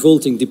at the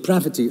revolting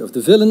depravity of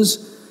the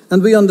villains,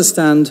 and we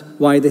understand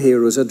why the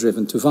heroes are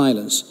driven to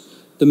violence.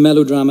 The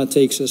melodrama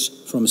takes us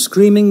from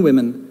screaming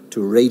women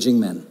to raging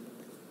men.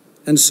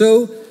 And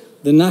so,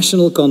 the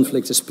national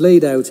conflict is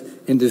played out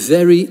in the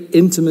very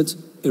intimate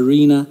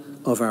arena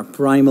of our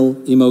primal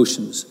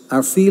emotions,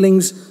 our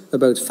feelings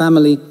about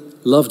family,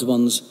 loved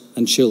ones,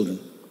 and children.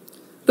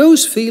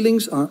 Those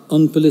feelings are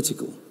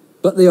unpolitical,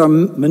 but they are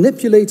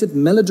manipulated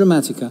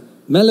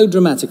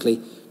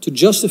melodramatically to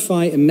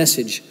justify a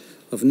message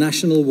of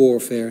national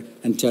warfare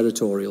and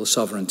territorial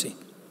sovereignty.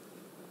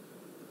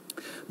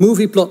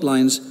 Movie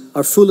plotlines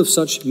are full of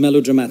such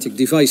melodramatic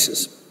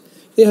devices.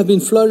 They have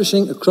been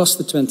flourishing across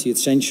the 20th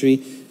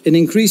century in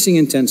increasing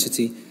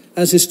intensity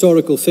as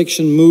historical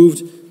fiction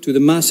moved to the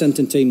mass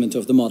entertainment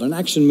of the modern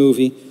action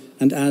movie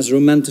and as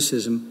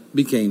romanticism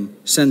became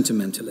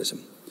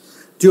sentimentalism.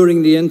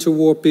 During the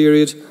interwar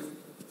period,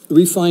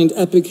 we find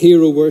epic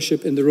hero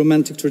worship in the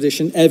romantic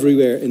tradition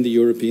everywhere in the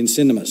European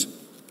cinemas.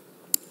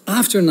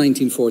 After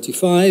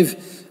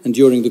 1945 and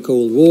during the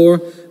Cold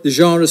War, the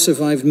genre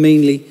survived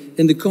mainly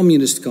in the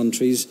communist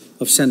countries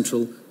of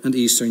Central and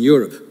Eastern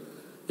Europe.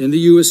 In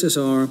the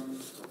USSR,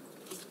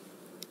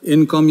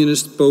 in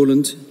communist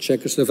Poland,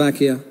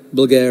 Czechoslovakia,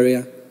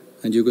 Bulgaria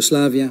and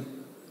Yugoslavia,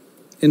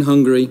 in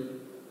Hungary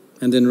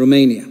and in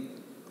Romania.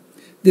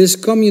 This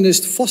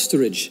communist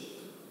fosterage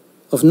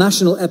of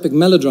national epic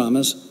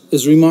melodramas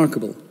is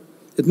remarkable.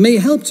 It may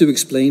help to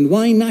explain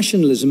why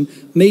nationalism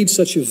made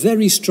such a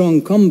very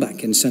strong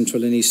comeback in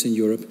Central and Eastern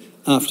Europe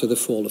after the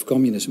fall of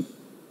communism.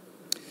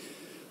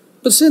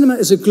 But cinema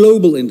is a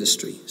global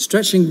industry,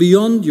 stretching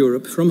beyond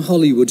Europe from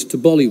Hollywood to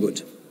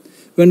Bollywood.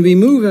 When we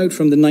move out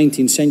from the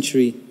 19th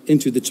century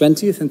into the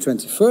 20th and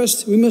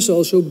 21st, we must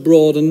also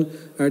broaden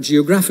our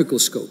geographical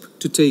scope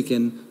to take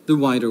in the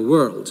wider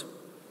world.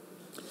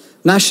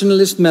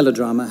 Nationalist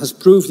melodrama has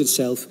proved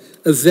itself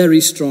a very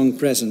strong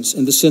presence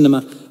in the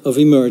cinema of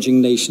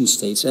emerging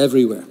nation-states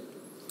everywhere.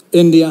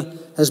 India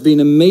has been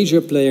a major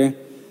player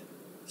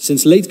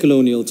since late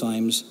colonial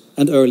times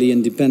and early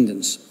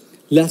independence.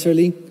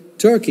 Latterly,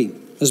 Turkey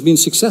has been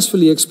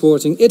successfully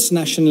exporting its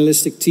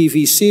nationalistic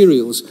TV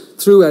serials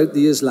throughout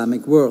the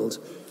Islamic world.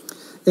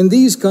 In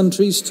these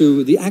countries,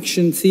 too, the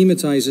action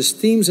thematizes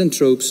themes and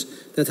tropes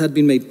that had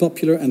been made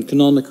popular and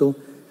canonical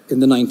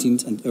in the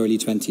 19th and early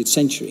 20th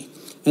century.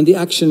 And the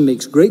action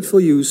makes grateful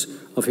use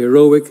of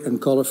heroic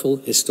and colorful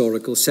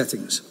historical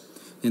settings.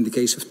 In the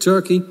case of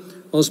Turkey,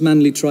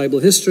 Osmanli tribal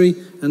history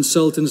and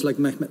sultans like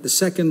Mehmet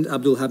II,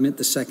 Abdul Hamid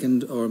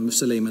II, or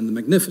Suleiman the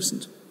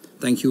Magnificent.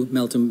 Thank you,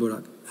 Meltem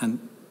Burak and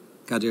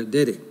Kadir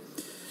Dede.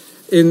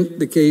 In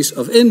the case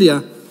of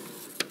India,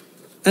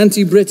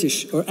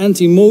 anti-British or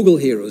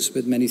anti-Mughal heroes,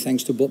 with many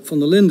thanks to Bob van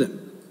der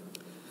Linden.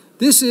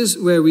 This is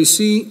where we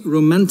see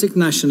romantic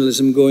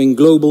nationalism going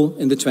global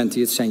in the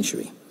 20th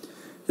century.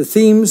 The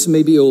themes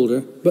may be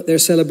older, but their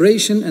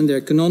celebration and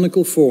their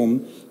canonical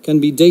form can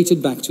be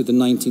dated back to the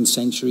 19th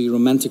century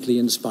romantically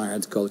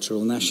inspired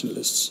cultural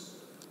nationalists.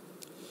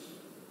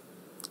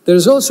 There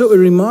is also a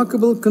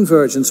remarkable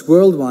convergence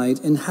worldwide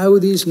in how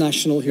these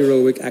national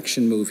heroic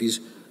action movies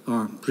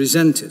are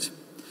presented.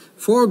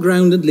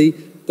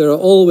 Foregroundedly, there are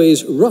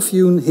always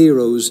rough-hewn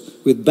heroes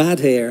with bad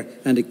hair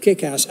and a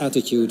kick-ass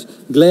attitude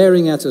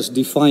glaring at us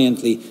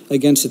defiantly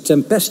against a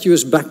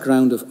tempestuous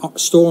background of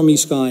stormy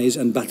skies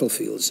and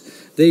battlefields.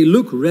 They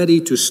look ready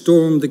to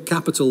storm the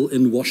Capitol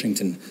in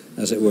Washington,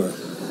 as it were.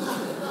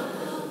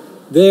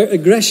 Their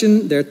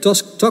aggression, their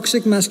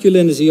toxic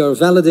masculinity are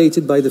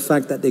validated by the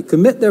fact that they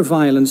commit their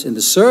violence in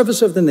the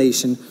service of the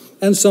nation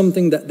and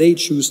something that they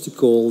choose to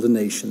call the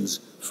nation's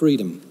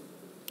freedom.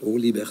 Or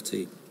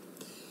liberté.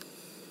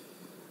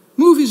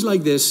 Movies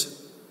like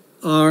this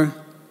are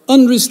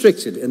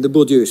unrestricted in the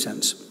Bourdieu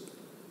sense.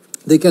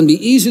 They can be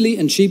easily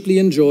and cheaply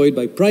enjoyed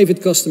by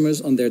private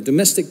customers on their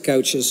domestic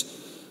couches,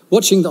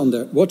 watching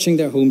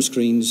their home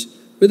screens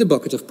with a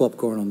bucket of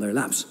popcorn on their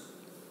laps.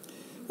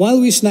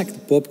 While we snack the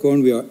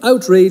popcorn, we are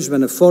outraged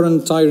when a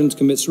foreign tyrant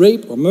commits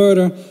rape or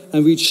murder,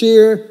 and we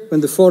cheer when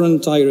the foreign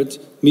tyrant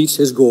meets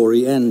his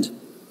gory end.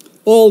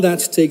 All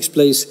that takes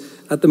place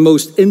at the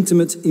most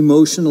intimate,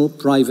 emotional,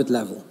 private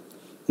level.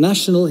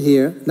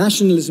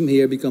 Nationalism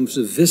here becomes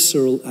a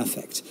visceral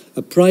affect,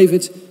 a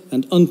private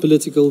and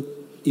unpolitical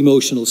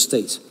emotional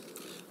state.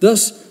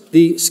 Thus,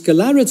 the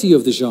scalarity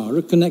of the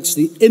genre connects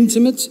the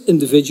intimate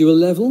individual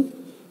level,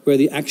 where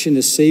the action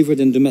is savored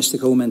in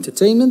domestic home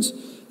entertainment,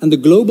 and the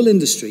global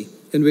industry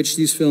in which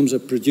these films are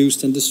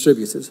produced and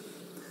distributed.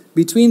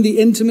 Between the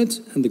intimate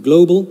and the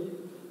global,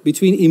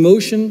 between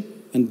emotion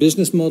and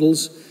business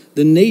models,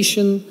 the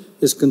nation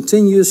is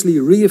continuously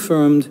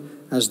reaffirmed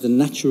as the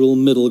natural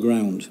middle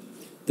ground.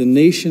 The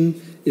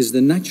nation is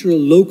the natural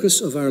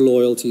locus of our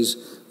loyalties,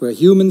 where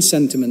human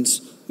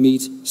sentiments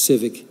meet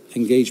civic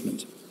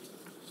engagement.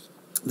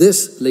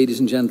 This, ladies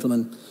and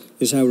gentlemen,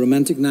 is how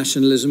romantic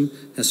nationalism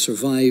has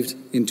survived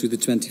into the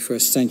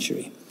 21st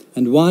century,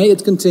 and why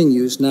it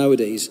continues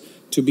nowadays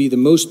to be the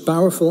most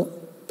powerful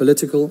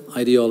political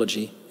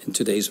ideology in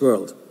today's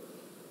world.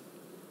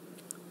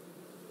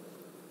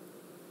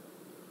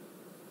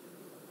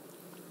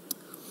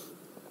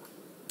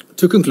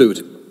 To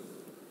conclude,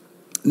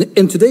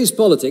 in today's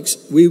politics,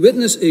 we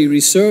witness a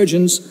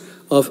resurgence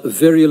of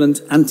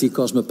virulent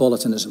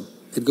anti-cosmopolitanism.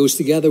 It goes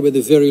together with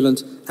a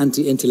virulent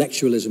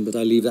anti-intellectualism, but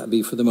I'll leave that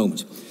be for the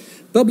moment.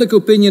 Public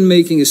opinion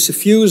making is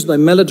suffused by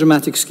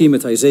melodramatic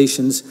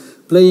schematizations,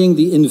 playing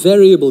the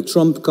invariable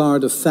trump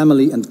card of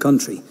family and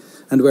country,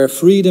 and where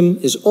freedom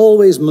is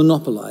always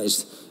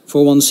monopolized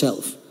for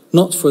oneself,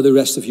 not for the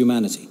rest of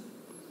humanity.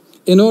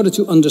 In order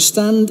to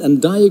understand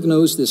and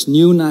diagnose this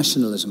new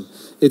nationalism,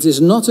 it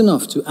is not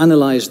enough to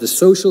analyze the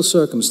social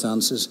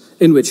circumstances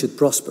in which it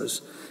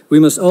prospers. We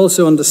must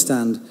also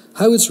understand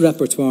how its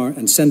repertoire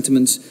and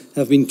sentiments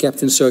have been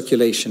kept in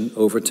circulation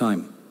over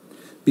time.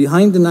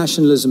 Behind the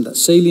nationalism that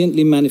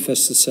saliently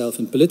manifests itself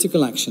in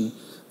political action,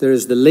 there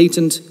is the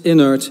latent,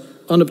 inert,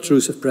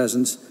 unobtrusive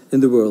presence in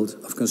the world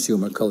of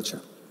consumer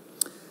culture.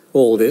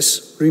 All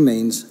this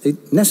remains a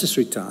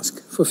necessary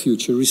task for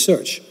future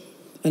research.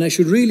 And I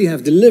should really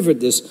have delivered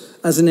this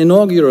as an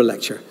inaugural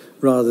lecture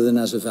rather than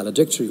as a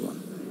valedictory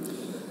one.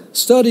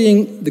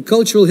 Studying the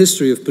cultural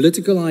history of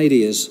political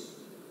ideas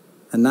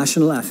and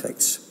national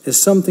affects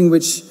is something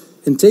which,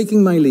 in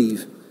taking my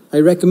leave, I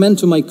recommend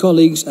to my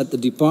colleagues at the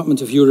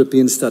Department of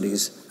European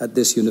Studies at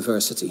this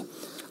university.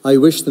 I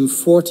wish them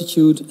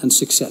fortitude and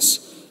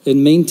success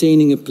in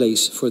maintaining a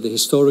place for the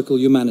historical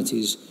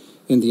humanities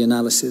in the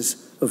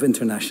analysis of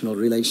international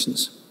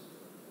relations.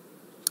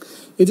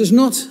 It is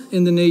not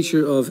in the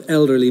nature of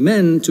elderly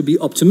men to be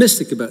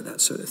optimistic about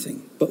that sort of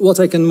thing, but what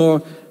I can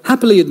more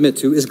happily admit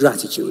to is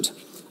gratitude.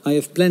 I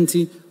have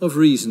plenty of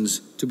reasons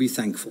to be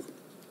thankful.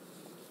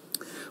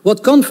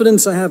 What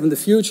confidence I have in the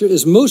future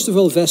is most of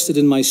all vested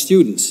in my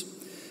students.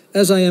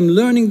 As I am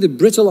learning the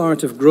brittle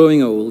art of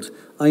growing old,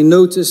 I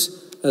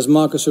notice, as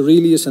Marcus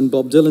Aurelius and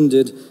Bob Dylan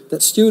did,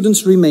 that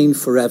students remain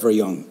forever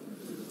young.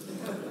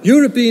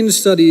 European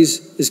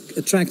Studies is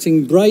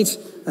attracting bright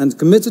and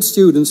committed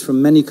students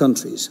from many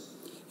countries.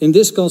 In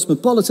this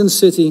cosmopolitan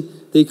city,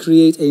 they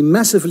create a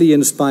massively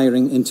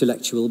inspiring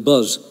intellectual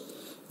buzz.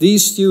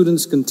 These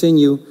students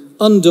continue,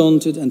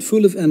 undaunted and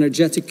full of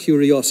energetic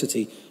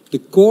curiosity, the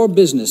core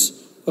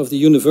business of the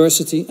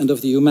university and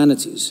of the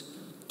humanities,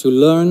 to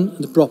learn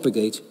and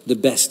propagate the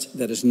best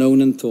that is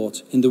known and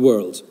taught in the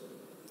world.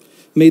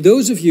 May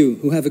those of you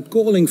who have a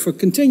calling for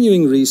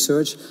continuing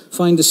research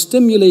find a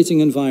stimulating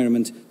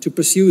environment to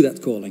pursue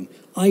that calling,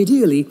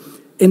 ideally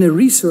in a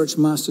research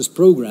master's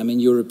program in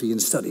European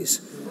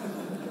Studies.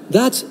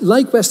 That,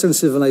 like Western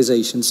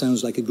civilization,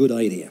 sounds like a good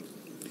idea.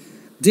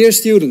 Dear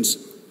students,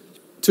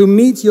 to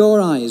meet your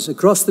eyes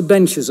across the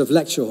benches of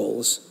lecture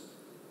halls,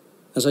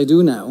 as I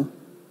do now,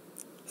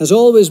 has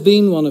always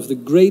been one of the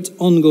great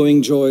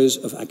ongoing joys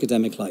of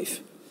academic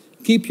life.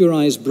 Keep your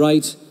eyes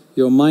bright,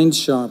 your mind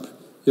sharp,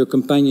 your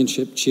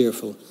companionship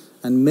cheerful,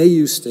 and may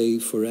you stay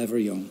forever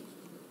young.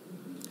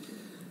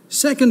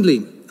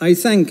 Secondly, I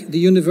thank the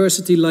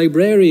university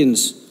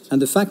librarians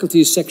and the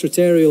faculty's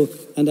secretarial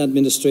and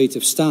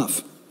administrative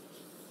staff.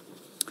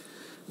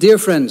 Dear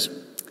friends,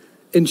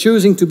 in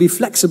choosing to be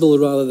flexible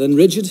rather than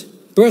rigid,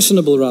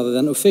 personable rather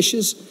than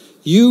officious,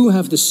 you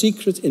have the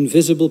secret,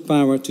 invisible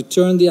power to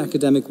turn the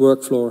academic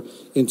work floor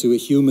into a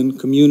human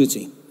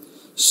community.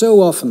 So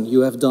often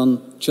you have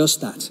done just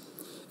that.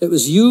 It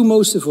was you,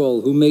 most of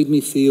all, who made me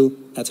feel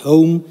at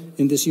home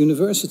in this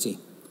university.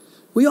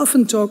 We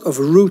often talk of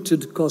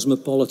rooted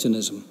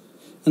cosmopolitanism,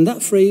 and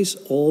that phrase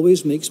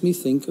always makes me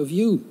think of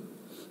you,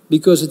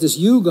 because it is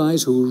you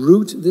guys who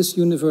root this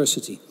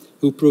university,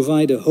 who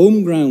provide a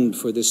home ground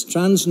for this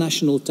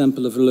transnational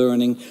temple of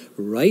learning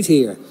right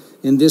here,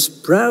 in this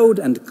proud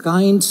and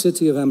kind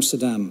city of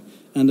Amsterdam,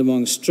 and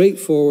among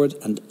straightforward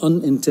and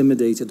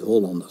unintimidated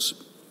Hollanders.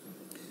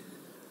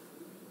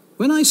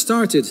 When I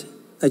started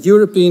at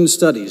European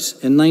Studies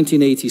in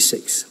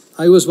 1986,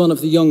 I was one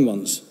of the young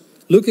ones,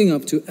 looking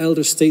up to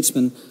elder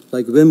statesmen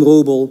like Wim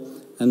Robel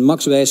and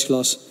Max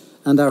Wijsglas,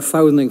 and our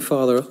founding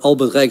father,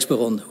 Albert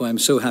Rijksbaron, who I'm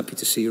so happy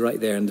to see right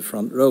there in the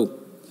front row,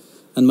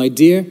 and my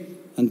dear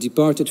and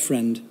departed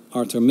friend,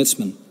 Arthur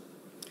Mitzman.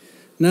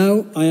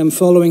 Now I am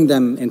following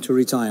them into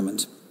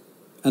retirement,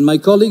 and my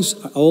colleagues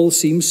all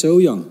seem so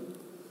young,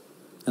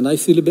 and I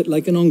feel a bit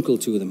like an uncle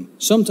to them,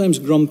 sometimes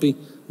grumpy,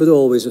 but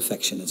always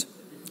affectionate.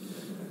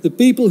 The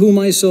people whom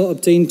I saw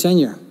obtain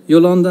tenure,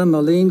 Yolanda,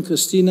 Marlene,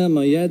 Christina,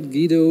 Mayette,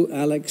 Guido,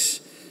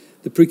 Alex,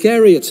 the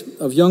precariat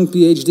of young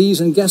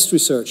PhDs and guest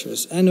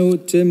researchers, Enno,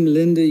 Tim,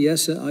 Linde,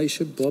 Jesse,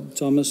 Aisha, Bob,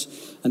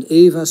 Thomas, and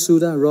Eva,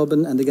 Suda,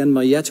 Robin, and again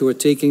Mayette, who are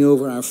taking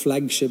over our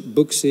flagship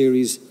book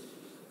series.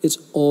 It's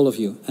all of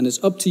you, and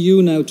it's up to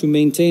you now to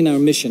maintain our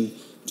mission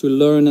to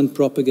learn and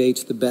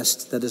propagate the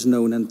best that is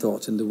known and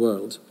taught in the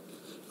world.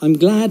 I'm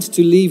glad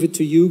to leave it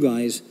to you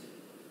guys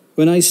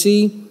when I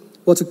see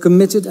what a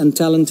committed and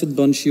talented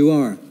bunch you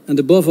are, and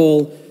above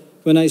all,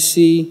 when I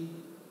see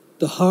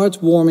the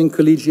heartwarming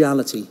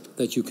collegiality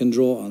that you can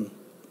draw on.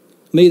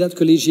 May that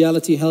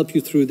collegiality help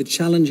you through the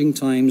challenging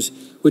times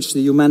which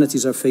the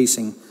humanities are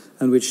facing,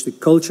 and which the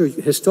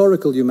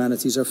historical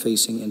humanities are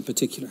facing in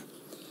particular.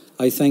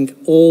 I thank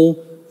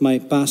all my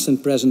past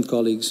and present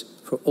colleagues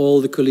for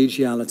all the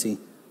collegiality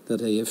that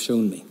they have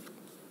shown me.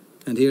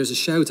 And here's a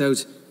shout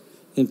out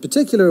in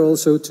particular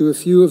also to a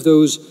few of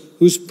those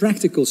whose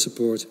practical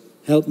support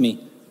helped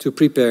me to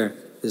prepare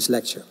this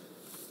lecture.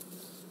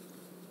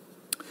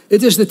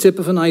 It is the tip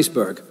of an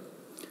iceberg.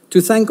 To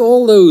thank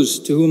all those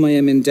to whom I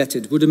am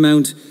indebted would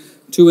amount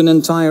to an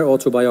entire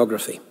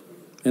autobiography.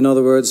 In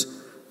other words,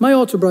 my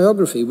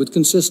autobiography would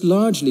consist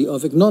largely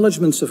of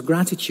acknowledgements of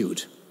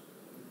gratitude.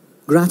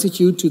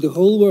 Gratitude to the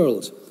whole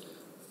world,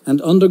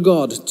 and under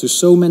God to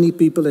so many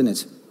people in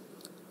it.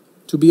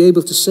 To be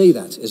able to say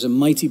that is a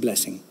mighty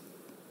blessing.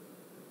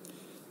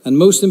 And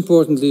most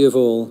importantly of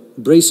all,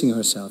 bracing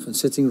herself and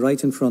sitting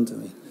right in front of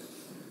me,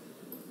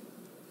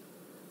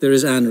 there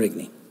is Anne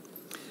Rigney.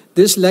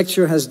 This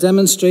lecture has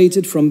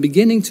demonstrated from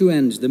beginning to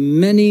end the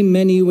many,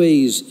 many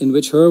ways in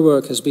which her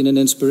work has been an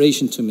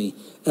inspiration to me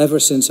ever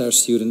since our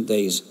student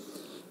days.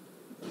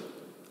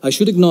 I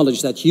should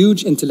acknowledge that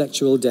huge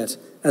intellectual debt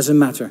as a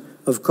matter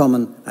of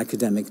common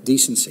academic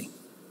decency.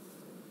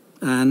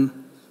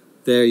 Anne,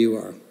 there you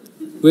are,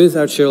 with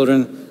our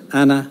children,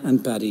 Anna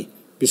and Paddy,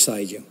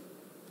 beside you.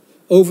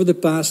 Over the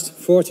past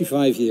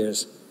 45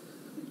 years,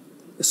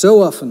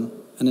 so often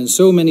and in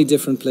so many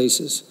different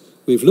places,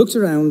 we've looked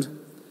around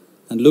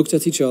and looked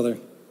at each other,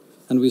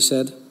 and we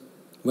said,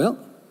 well,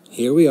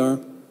 here we are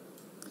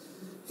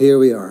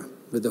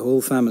with the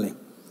whole family,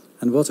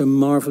 and what a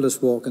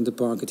marvelous walk in the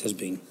park it has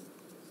been.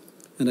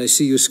 and I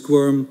see you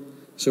squirm,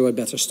 so I'd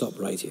better stop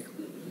right here.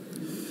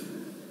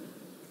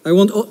 I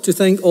want to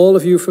thank all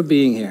of you for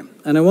being here,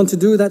 and I want to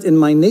do that in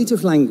my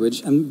native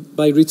language and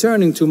by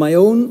returning to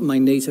my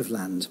native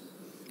land.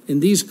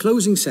 In these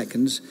closing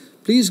seconds,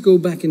 please go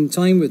back in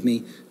time with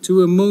me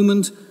to a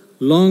moment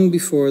long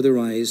before the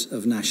rise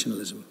of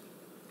nationalism.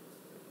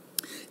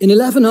 In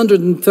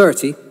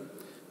 1130,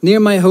 near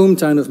my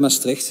hometown of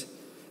Maastricht,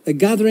 a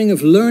gathering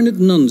of learned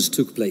nuns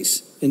took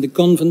place in the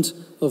convent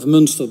of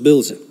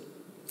Münster-Bilze.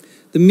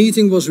 The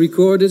meeting was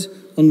recorded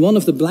on one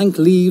of the blank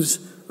leaves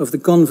of the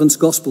convent's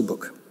gospel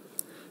book,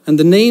 and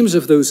the names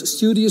of those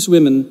studious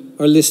women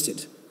are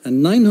listed,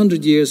 and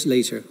 900 years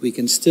later we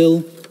can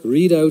still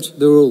read out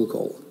the roll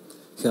call.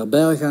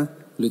 Gerberga,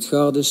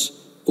 Lutgardus,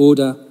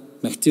 Oda,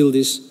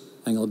 Mechthildis,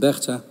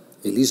 Engelberta,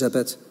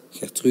 Elisabeth,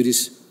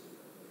 Gertrudis.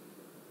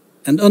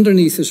 And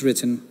underneath is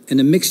written,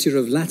 in a mixture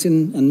of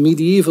Latin and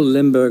medieval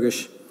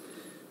Limburgish,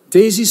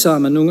 Tesi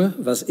samenunge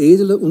was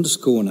edele und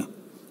skone,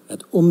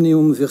 et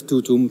omnium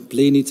virtutum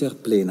pleniter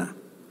plena.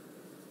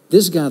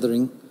 This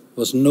gathering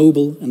was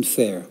noble and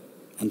fair,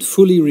 and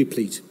fully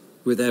replete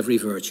with every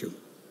virtue.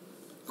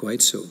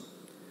 Quite so.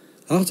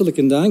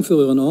 Hartelijke dank voor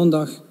uw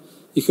aandacht.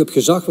 Ik heb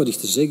gezag wat ik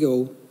te zeggen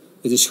heb.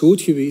 Het is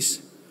goed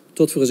geweest.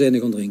 Tot voor zijn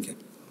gaan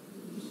drinken.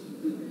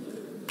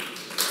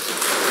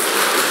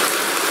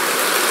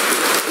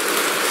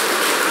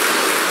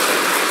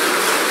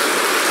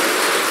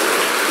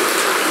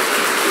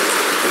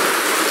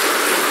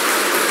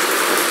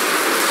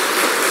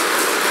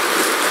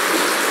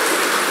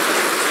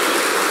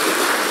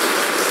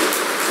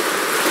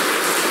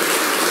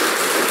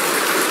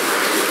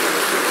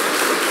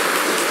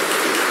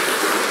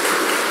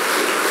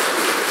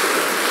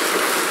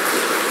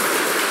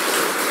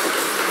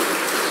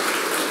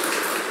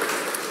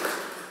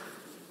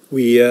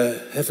 We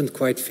haven't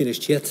quite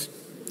finished yet.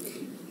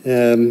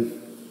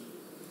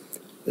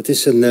 Het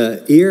is een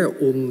eer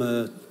om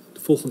de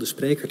volgende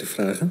spreker te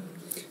vragen.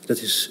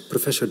 Dat is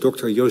professor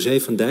Dr. José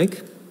van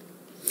Dijk,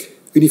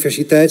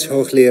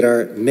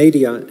 universiteitshoogleraar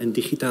Media en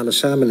Digitale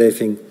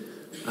Samenleving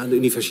aan de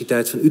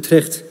Universiteit van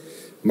Utrecht,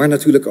 maar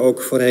natuurlijk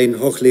ook voorheen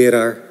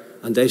hoogleraar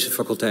aan deze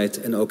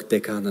faculteit en ook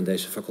decaan aan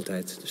deze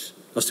faculteit. Dus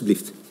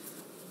alstublieft.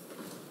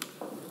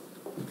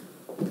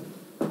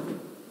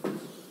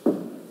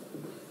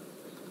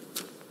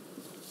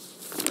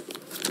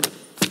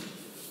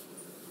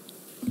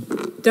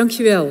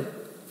 Dankjewel.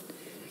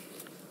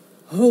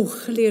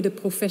 Hooggeleerde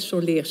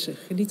professor Leerssen,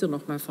 geniet er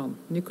nog maar van.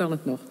 Nu kan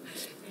het nog.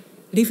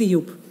 Lieve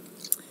Joep,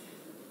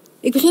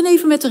 ik begin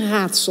even met een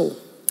raadsel.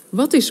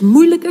 Wat is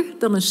moeilijker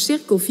dan een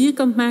cirkel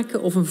vierkant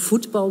maken of een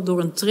voetbal door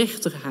een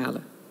trechter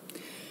halen?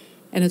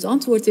 En het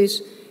antwoord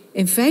is,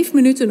 in 5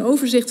 minuten een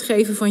overzicht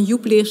geven van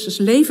Joep Leerssens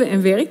leven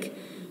en werk.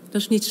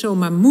 Dat is niet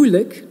zomaar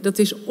moeilijk, dat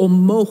is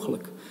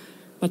onmogelijk.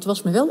 Maar het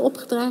was me wel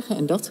opgedragen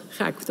en dat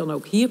ga ik dan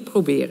ook hier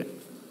proberen.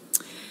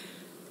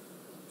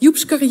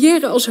 Joeps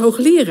carrière als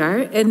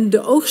hoogleraar en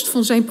de oogst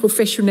van zijn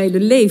professionele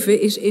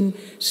leven is in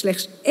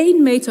slechts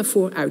 1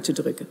 metafoor uit te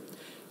drukken.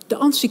 De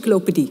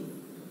encyclopedie.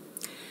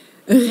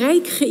 Een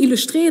rijk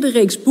geïllustreerde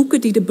reeks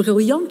boeken die de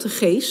briljante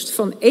geest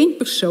van 1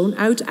 persoon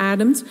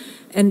uitademt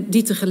en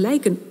die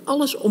tegelijk een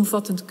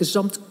allesomvattend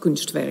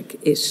gezamtkunstwerk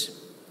is.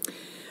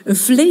 Een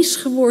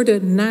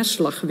vleesgeworden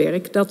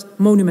naslagwerk dat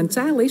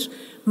monumentaal is,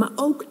 maar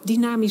ook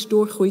dynamisch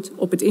doorgroeit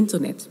op het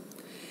internet.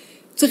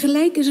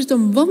 Tegelijk is het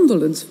een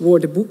wandelend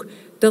woordenboek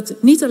dat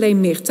niet alleen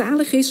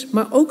meertalig is,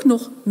 maar ook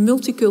nog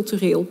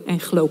multicultureel en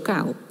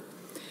glokaal.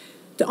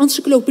 De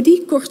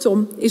encyclopedie,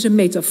 kortom, is een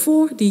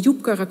metafoor die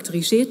Joep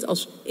karakteriseert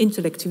als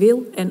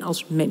intellectueel en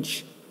als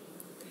mens.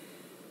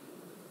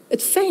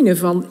 Het fijne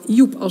van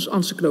Joep als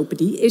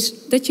encyclopedie is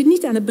dat je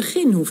niet aan het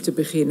begin hoeft te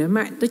beginnen,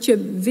 maar dat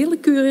je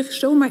willekeurig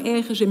zomaar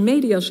ergens in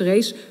medias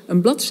res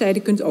een bladzijde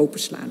kunt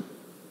openslaan.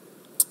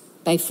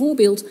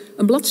 Bijvoorbeeld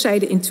een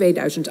bladzijde in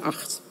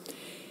 2008.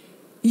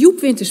 Joep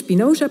wint de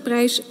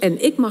Spinoza-prijs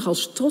en ik mag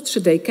als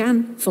trotse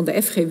decaan van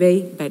de FGW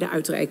bij de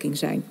uitreiking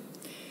zijn.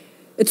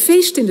 Het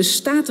feest in de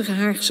statige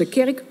Haagse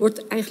kerk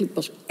wordt eigenlijk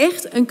pas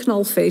echt een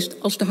knalfeest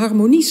als de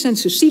Harmonie St.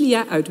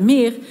 Cecilia uit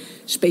Meer,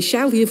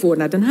 speciaal hiervoor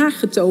naar Den Haag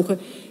getogen,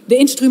 de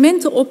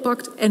instrumenten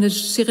oppakt en een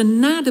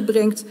serenade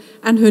brengt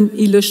aan hun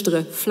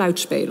illustere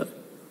fluitspeler.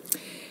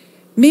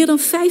 Meer dan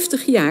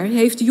 50 jaar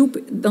heeft Joep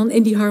dan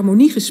in die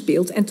harmonie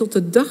gespeeld en tot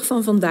de dag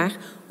van vandaag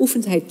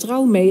oefent hij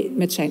trouw mee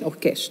met zijn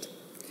orkest.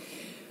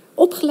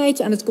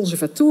 Opgeleid aan het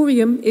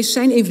conservatorium is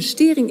zijn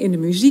investering in de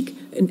muziek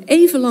een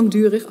even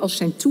langdurig als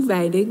zijn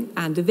toewijding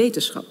aan de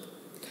wetenschap.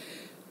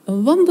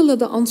 Een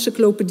wandelende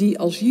encyclopedie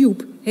als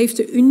Joep heeft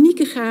de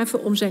unieke gave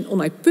om zijn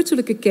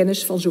onuitputtelijke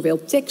kennis van zowel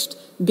tekst,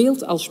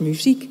 beeld als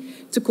muziek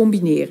te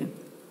combineren.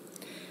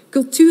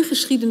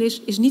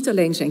 Cultuurgeschiedenis is niet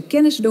alleen zijn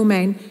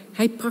kennisdomein,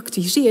 hij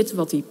praktiseert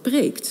wat hij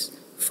preekt.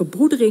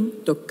 Verbroedering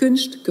door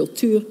kunst,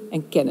 cultuur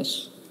en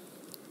kennis.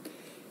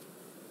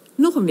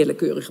 Nog een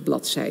willekeurige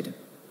bladzijde.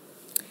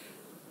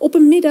 Op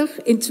een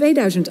middag in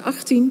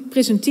 2018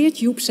 presenteert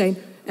Joep zijn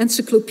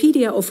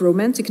Encyclopedia of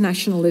Romantic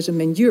Nationalism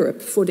in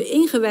Europe voor de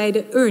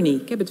ingewijde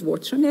Ernie. Ik heb het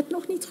woord zo net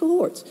nog niet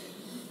gehoord.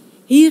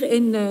 Hier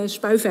in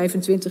Spui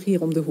 25,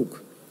 hier om de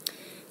hoek.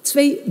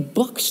 2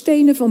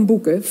 bakstenen van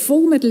boeken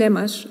vol met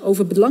lemma's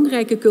over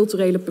belangrijke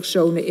culturele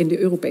personen in de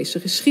Europese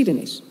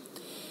geschiedenis.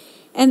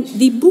 En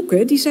die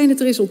boeken die zijn het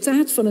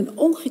resultaat van een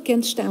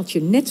ongekend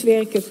staaltje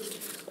netwerken,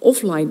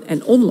 offline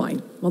en online.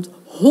 Want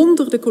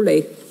honderden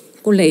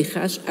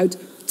collega's uit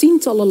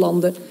tientallen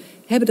landen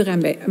hebben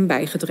eraan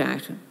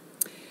bijgedragen.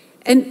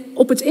 En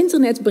op het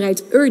internet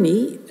breidt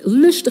Ernie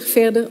lustig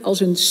verder als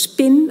een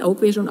spin, ook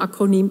weer zo'n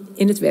acroniem,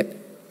 in het web.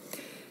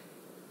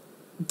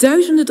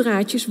 Duizenden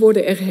draadjes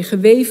worden er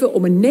geweven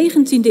om een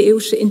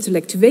 19e-eeuwse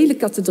intellectuele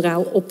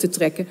kathedraal op te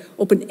trekken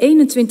op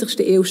een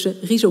 21e-eeuwse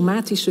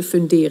rhizomatische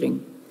fundering.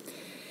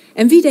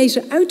 En wie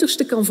deze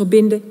uiterste kan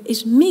verbinden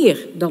is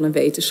meer dan een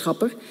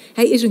wetenschapper.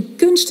 Hij is een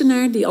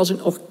kunstenaar die als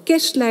een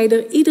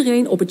orkestleider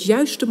iedereen op het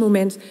juiste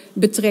moment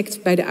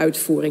betrekt bij de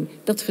uitvoering,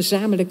 dat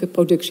gezamenlijke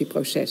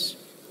productieproces.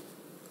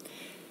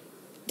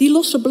 Die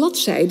losse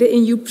bladzijden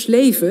in Joeps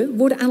leven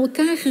worden aan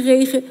elkaar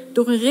geregen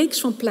door een reeks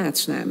van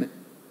plaatsnamen.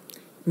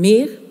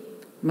 Meer,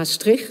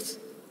 Maastricht,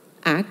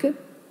 Aken,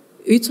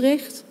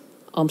 Utrecht,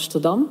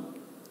 Amsterdam,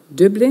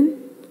 Dublin,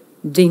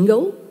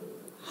 Dingle,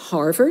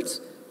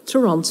 Harvard,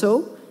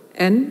 Toronto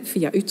en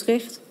via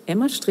Utrecht en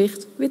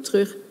Maastricht weer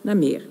terug naar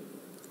Meer.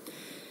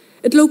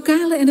 Het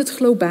lokale en het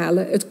globale,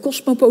 het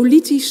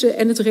cosmopolitische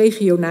en het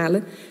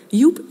regionale.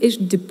 Joep is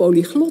de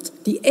polyglot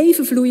die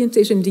even vloeiend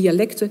is in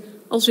dialecten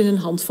als in een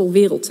handvol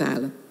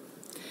wereldtalen.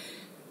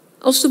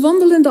 Als de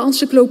wandelende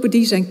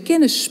encyclopedie zijn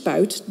kennis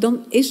spuit, dan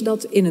is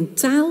dat in een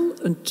taal,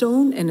 een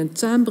toon en een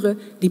timbre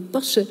die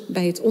passen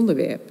bij het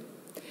onderwerp.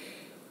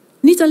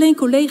 Niet alleen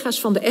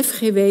collega's van de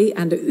FGW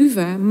aan de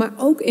UvA, maar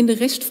ook in de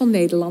rest van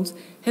Nederland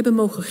hebben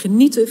mogen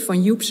genieten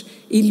van Joeps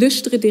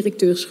illustere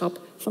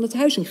directeurschap van het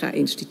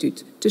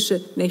Huizinga-instituut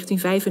tussen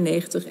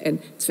 1995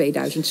 en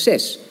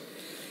 2006.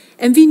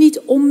 En wie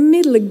niet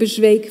onmiddellijk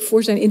bezweek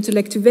voor zijn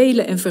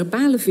intellectuele en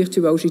verbale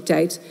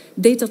virtuositeit,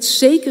 deed dat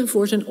zeker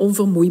voor zijn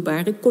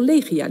onvermoeibare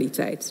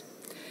collegialiteit.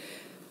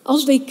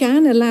 Als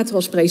decaan en later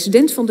als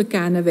president van de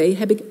KNW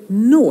heb ik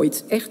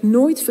nooit, echt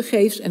nooit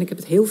vergeefs, en ik heb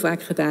het heel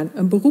vaak gedaan,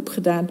 een beroep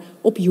gedaan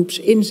op Joeps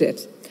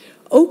inzet.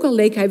 Ook al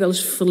leek hij wel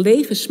eens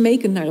verlegen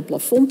smekend naar het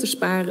plafond te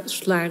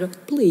slaren,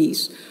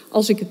 please,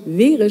 als ik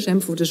weer eens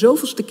hem voor de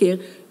zoveelste keer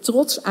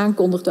trots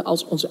aankondigde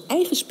als onze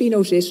eigen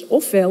Spinozist,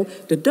 ofwel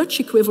de Dutch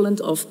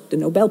equivalent of de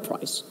Nobel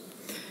Prize.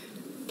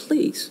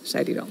 Please,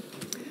 zei hij dan.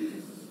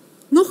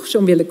 Nog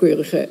zo'n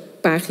willekeurige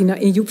pagina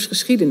in Joeps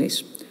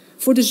geschiedenis.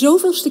 Voor de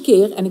zoveelste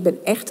keer, en ik ben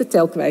echt de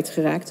tel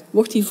kwijtgeraakt,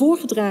 wordt hij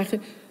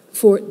voorgedragen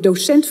voor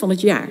docent van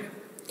het jaar.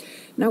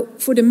 Nou,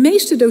 voor de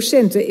meeste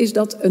docenten is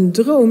dat een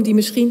droom die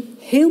misschien,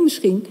 heel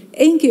misschien,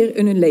 1 keer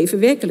in hun leven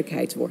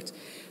werkelijkheid wordt.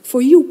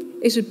 Voor Joep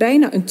is het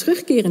bijna een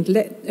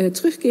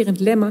terugkerend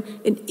lemma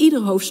in ieder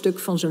hoofdstuk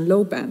van zijn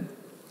loopbaan.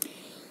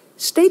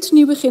 Steeds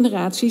nieuwe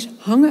generaties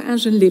hangen aan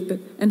zijn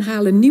lippen en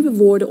halen nieuwe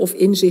woorden of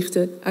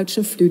inzichten uit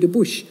zijn flux de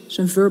bouche,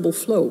 zijn verbal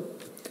flow.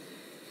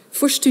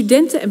 Voor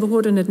studenten, en we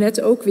hoorden het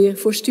net ook weer,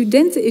 voor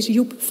studenten is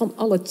Joep van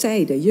alle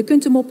tijden. Je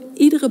kunt hem op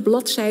iedere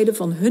bladzijde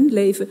van hun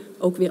leven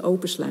ook weer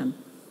openslaan.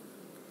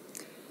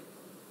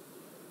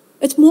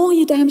 Het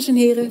mooie, dames en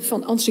heren,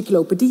 van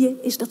encyclopedieën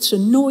is dat ze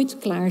nooit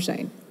klaar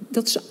zijn.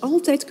 Dat ze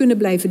altijd kunnen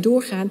blijven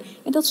doorgaan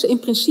en dat ze in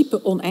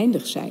principe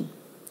oneindig zijn.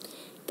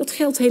 Dat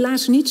geldt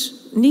helaas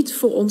niet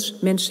voor ons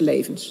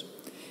mensenlevens.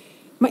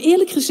 Maar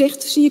eerlijk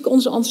gezegd zie ik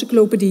onze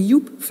encyclopedie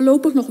Joep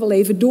voorlopig nog wel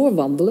even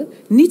doorwandelen.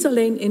 Niet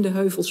alleen in de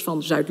heuvels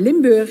van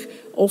Zuid-Limburg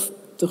of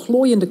de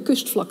glooiende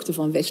kustvlakte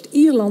van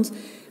West-Ierland,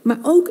 maar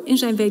ook in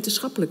zijn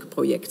wetenschappelijke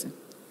projecten.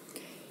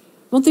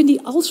 Want in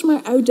die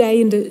alsmaar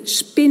uitdijende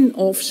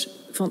spin-offs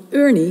van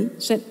Ernie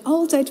zijn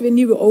altijd weer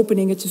nieuwe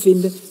openingen te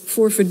vinden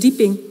voor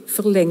verdieping,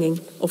 verlenging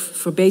of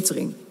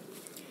verbetering.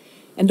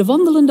 En de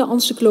wandelende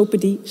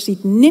encyclopedie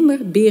ziet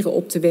nimmer beren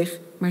op de weg,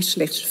 maar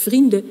slechts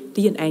vrienden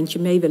die een eindje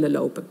mee willen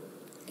lopen.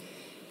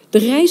 De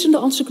reizende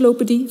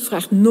encyclopedie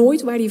vraagt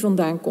nooit waar die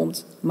vandaan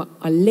komt, maar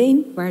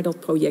alleen waar dat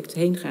project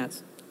heen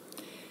gaat.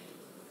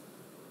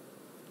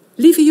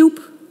 Lieve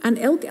Joep, aan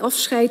elk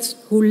afscheid,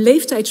 hoe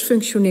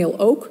leeftijdsfunctioneel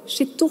ook,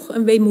 zit toch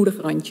een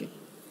weemoedig randje.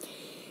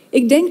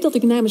 Ik denk dat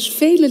ik namens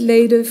vele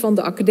leden van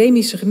de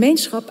academische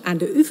gemeenschap aan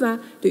de UvA,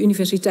 de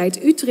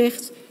Universiteit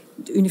Utrecht,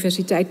 de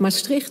Universiteit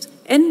Maastricht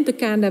en de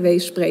KNW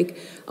spreek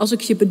als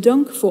ik je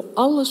bedank voor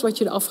alles wat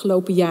je de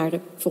afgelopen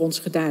jaren voor ons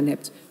gedaan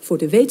hebt. Voor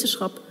de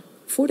wetenschap,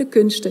 voor de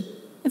kunsten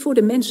en voor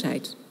de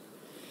mensheid.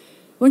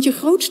 Want je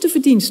grootste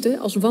verdienste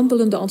als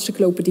wandelende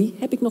encyclopedie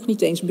heb ik nog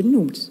niet eens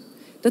benoemd.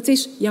 Dat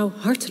is jouw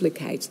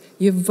hartelijkheid,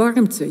 je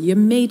warmte, je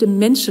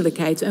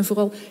medemenselijkheid en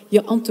vooral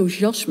je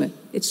enthousiasme.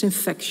 It's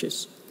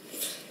infectious.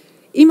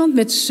 Iemand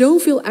met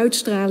zoveel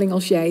uitstraling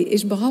als jij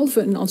is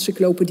behalve een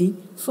encyclopedie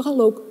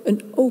vooral ook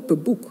een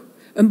open boek.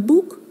 Een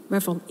boek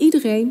waarvan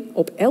iedereen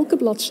op elke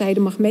bladzijde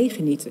mag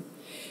meegenieten.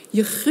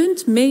 Je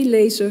gunt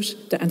meelezers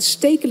de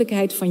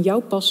aanstekelijkheid van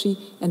jouw passie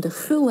en de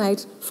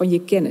gulheid van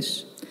je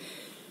kennis.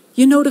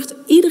 Je nodigt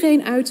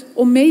iedereen uit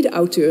om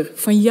mede-auteur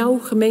van jouw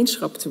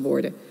gemeenschap te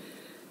worden.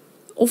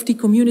 Of die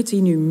community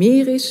nu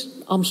Meer is,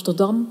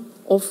 Amsterdam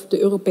of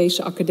de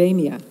Europese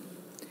academia.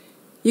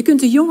 Je kunt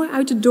de jongen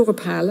uit het dorp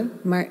halen,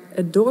 maar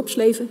het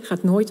dorpsleven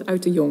gaat nooit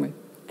uit de jongen.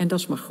 En dat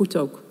is maar goed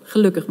ook.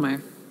 Gelukkig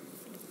maar.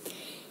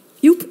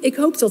 Joep, ik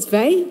hoop dat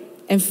wij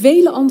en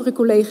vele andere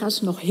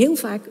collega's nog heel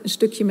vaak een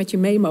stukje met je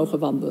mee mogen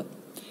wandelen.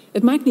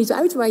 Het maakt niet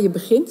uit waar je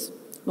begint,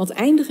 want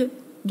eindigen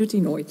doet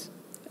hij nooit.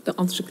 De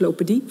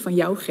encyclopedie van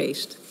jouw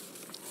geest.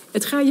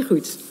 Het gaat je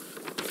goed.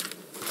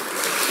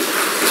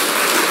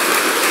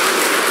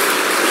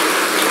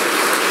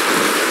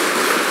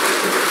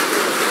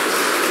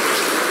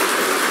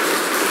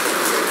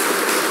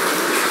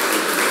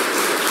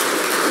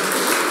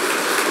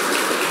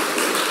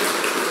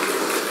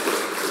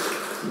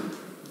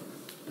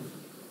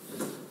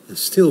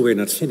 Still, we're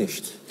not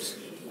finished.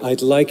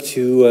 I'd like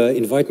to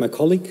invite my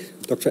colleague,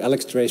 Dr.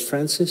 Alex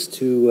Drees-Francis,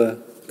 to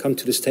come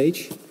to the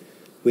stage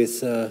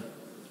with a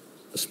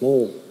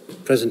small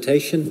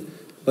presentation,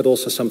 but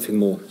also something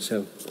more.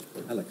 So,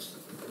 Alex.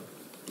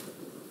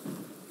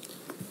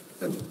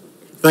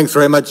 Thanks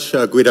very much,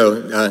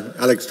 Guido.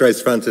 Alex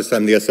Drees-Francis,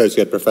 I'm the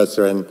Associate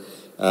Professor in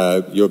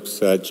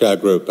Joep's chair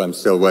group. I'm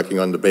still working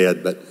on the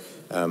beard, but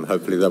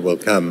hopefully that will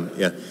come.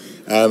 Yeah.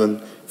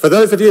 For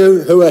those of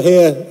you who are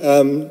here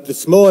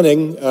this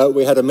morning,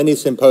 we had a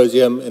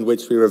mini-symposium in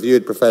which we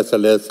reviewed Professor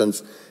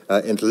Leerssen's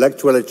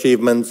intellectual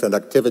achievements and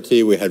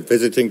activity. We had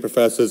visiting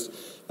professors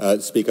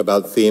speak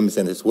about themes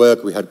in his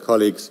work. We had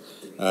colleagues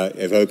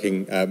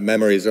evoking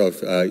memories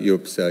of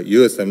Joep's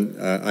youth and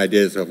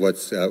ideas of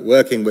what's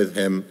working with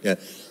him. Yeah.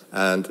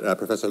 And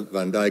Professor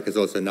Van Dijk has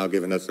also now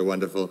given us a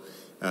wonderful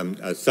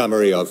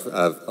summary of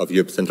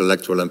Joep's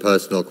intellectual and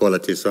personal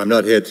qualities. So I'm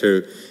not here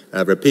to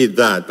repeat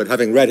that, but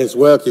having read his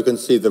work, you can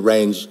see the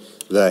range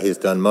there. He's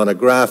done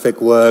monographic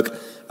work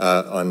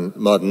on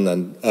modern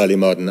and early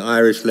modern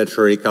Irish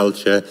literary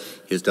culture.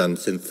 He's done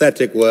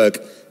synthetic work,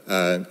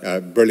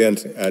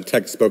 brilliant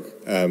textbook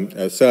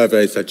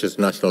surveys such as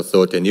National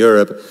Thought in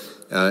Europe.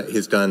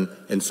 He's done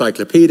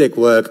encyclopedic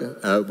work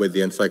with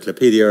the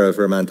Encyclopedia of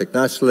Romantic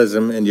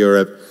Nationalism in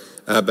Europe.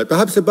 But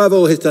perhaps above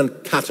all, he's done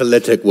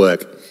catalytic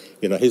work.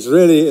 You know,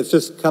 it's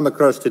just come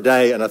across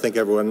today, and I think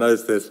everyone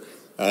knows this,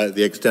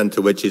 the extent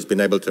to which he's been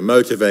able to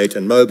motivate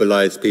and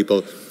mobilize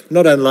people,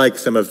 not unlike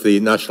some of the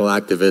national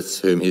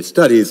activists whom he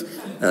studies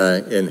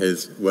in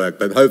his work,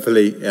 but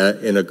hopefully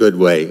in a good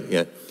way.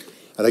 Yeah.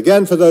 And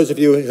again, for those of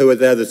you who were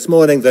there this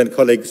morning, then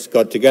colleagues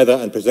got together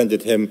and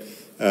presented him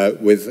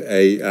with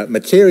a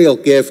material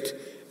gift,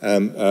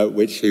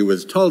 which he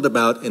was told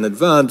about in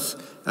advance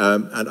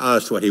and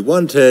asked what he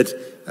wanted.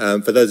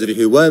 For those of you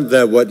who weren't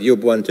there, what Joep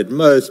wanted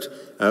most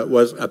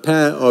was a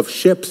pair of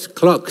ship's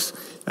clocks,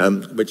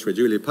 which were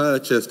duly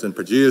purchased and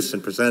produced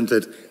and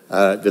presented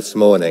this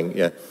morning.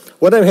 Yeah.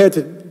 What I'm here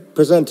to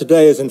present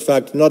today is, in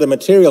fact, not a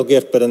material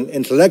gift, but an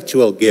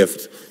intellectual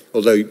gift,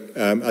 although,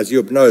 as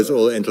Joep knows,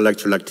 all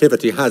intellectual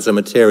activity has a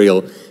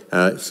material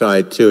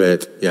side to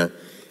it. Yeah.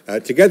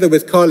 Together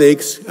with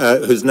colleagues,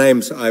 whose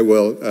names I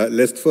will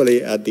list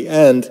fully at the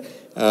end,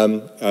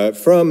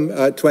 from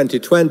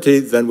 2020,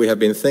 then we have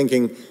been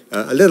thinking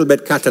a little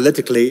bit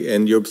catalytically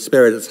in Joep's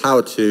spirit as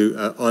how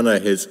to honor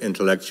his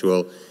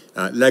intellectual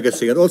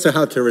legacy and also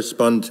how to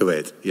respond to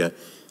it. Yeah.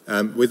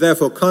 We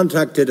therefore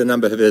contacted a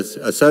number of his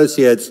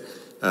associates,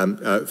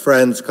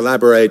 friends,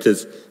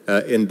 collaborators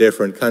in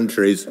different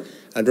countries.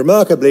 And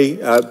remarkably,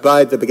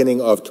 by the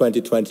beginning of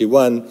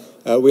 2021,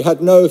 we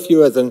had no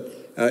fewer than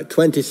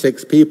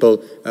 26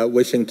 people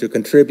wishing to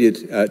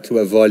contribute to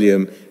a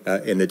volume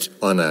in its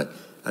honor.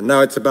 And now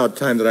it's about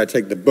time that I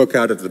take the book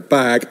out of the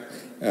bag,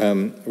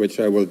 which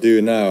I will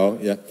do now.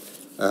 Yeah.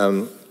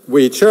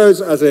 We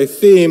chose as a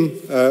theme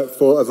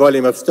for a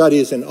volume of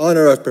studies in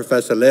honor of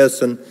Professor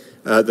Leerssen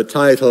the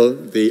title,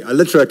 the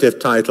alliterative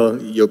title,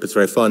 Joep is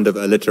very fond of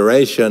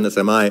alliteration, as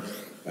am I,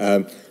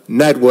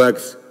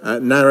 Networks,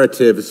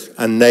 Narratives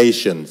and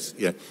Nations.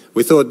 Yeah.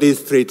 We thought these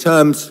three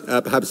terms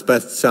perhaps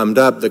best summed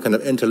up the kind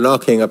of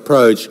interlocking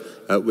approach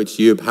which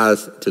Joep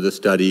has to the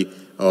study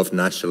of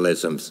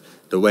nationalisms,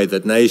 the way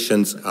that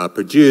nations are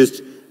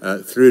produced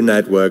through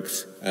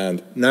networks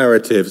and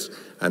narratives,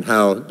 and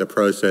how the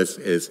process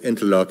is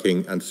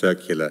interlocking and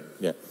circular.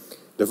 Yeah.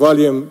 The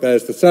volume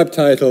bears the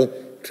subtitle,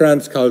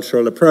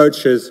 Transcultural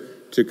Approaches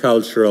to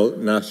Cultural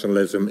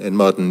Nationalism in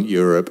Modern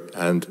Europe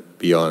and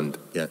Beyond.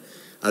 Yeah.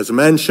 As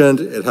mentioned,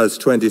 it has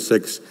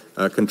 26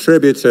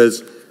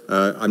 contributors.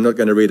 I'm not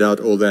going to read out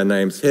all their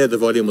names here. The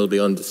volume will be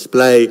on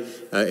display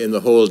in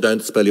the hall.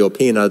 Don't spill your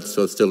peanuts,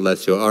 or still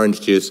less your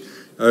orange juice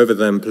over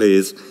them,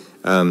 please.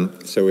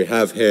 So we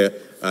have here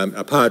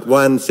a part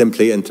one,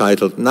 simply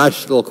entitled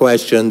National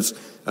Questions,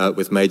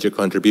 with major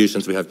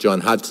contributions. We have John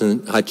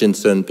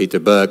Hutchinson, Peter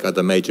Burke,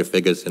 other major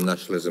figures in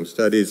nationalism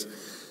studies.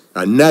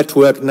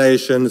 Network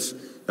Nations,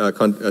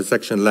 a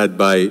section led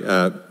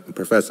by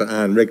Professor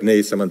Anne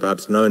Rigney, someone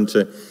perhaps known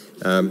to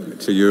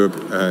you.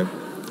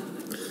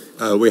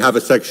 We have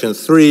a section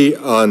 3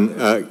 on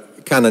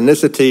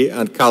canonicity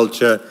and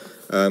culture,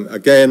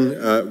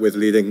 again with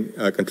leading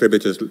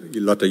contributors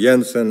Lotte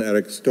Jensen,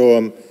 Eric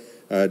Storm,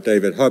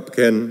 David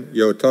Hopkin,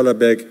 Jo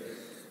Tollebek,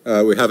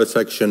 We have a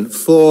section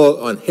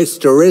 4 on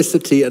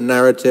historicity and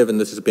narrative, and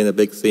this has been a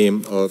big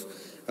theme of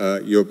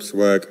Joep's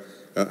work.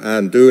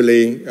 Anne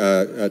Dooley,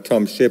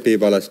 Tom Shippey,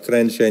 Wallace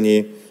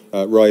Trencheny,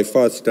 Roy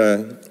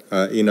Foster,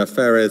 Ina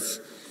Ferris,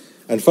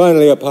 and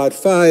finally a part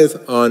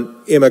 5 on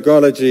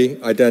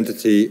imagology,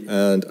 identity,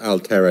 and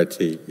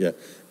alterity. Yeah.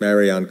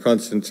 Mary Ann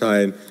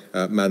Constantine,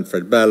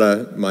 Manfred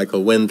Bella,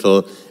 Michael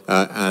Wintle,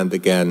 and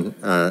again,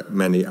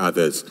 many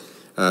others.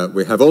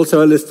 We have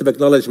also a list of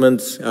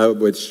acknowledgements,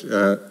 which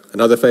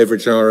another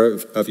favorite genre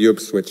of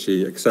Joep's, which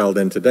he excelled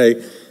in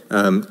today.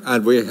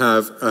 And we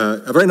have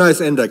a very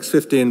nice index,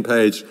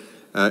 15-page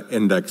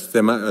index,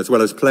 as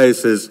well as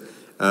places.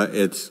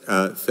 It's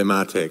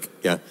thematic.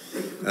 Yeah.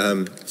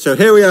 So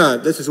here we are.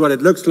 This is what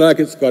it looks like.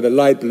 It's got a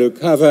light blue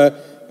cover.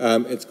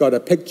 It's got a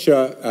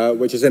picture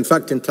which is in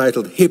fact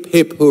entitled Hip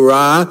Hip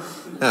Hurrah,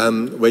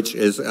 which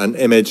is an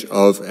image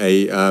of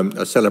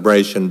a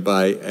celebration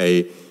by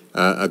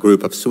a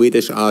group of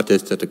Swedish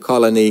artists at a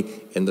colony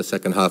in the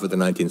second half of the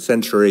 19th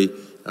century,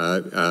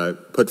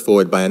 put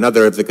forward by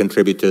another of the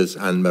contributors,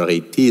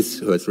 Anne-Marie Thies,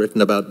 who has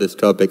written about this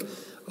topic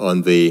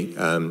on the,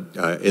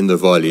 in the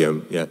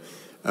volume. Yeah.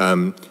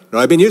 Now,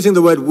 I've been using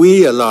the word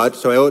we a lot,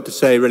 so I ought to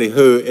say really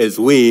who is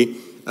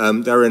we.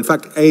 There are in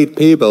fact 8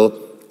 people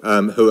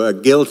who are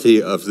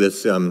guilty of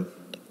this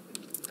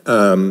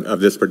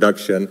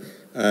production,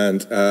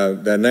 and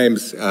their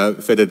names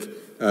fitted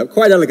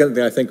quite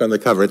elegantly, I think, on the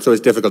cover. It's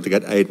always difficult to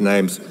get 8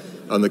 names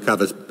on the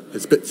covers,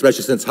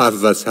 especially since half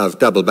of us have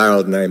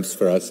double-barreled names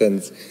for our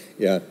sins.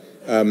 Yeah.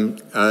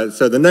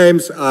 So the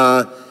names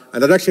are,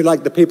 and I'd actually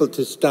like the people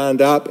to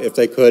stand up if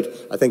they could.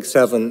 I think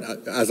 7,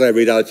 as I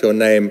read out your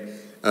name.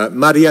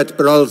 Mariette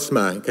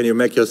Brolsma, can you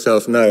make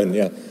yourself known?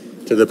 Yeah,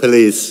 to the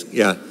police.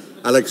 Yeah.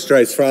 Alex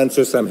Trace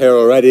Francis, I'm here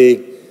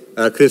already.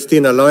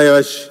 Christina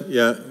Loyosh,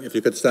 yeah, if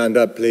you could stand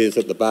up, please,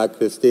 at the back,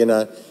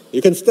 Christina.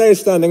 You can stay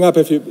standing up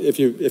if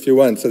you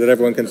want, so that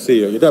everyone can see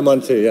you. You don't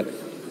want to, yeah.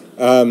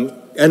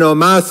 Enno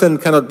Maassen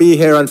cannot be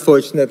here,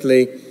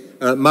 unfortunately.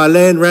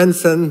 Marlene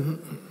Rensen.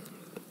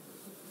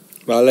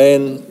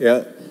 Marlene,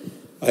 yeah.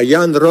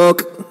 Jan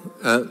Rook.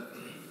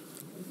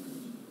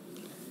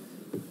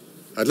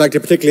 I'd like to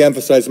particularly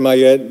emphasize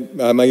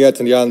Mariette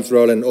and Jan's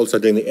role in also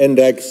doing the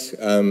index,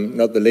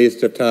 not the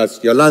least of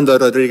tasks. Yolanda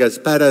Rodriguez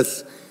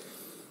Perez.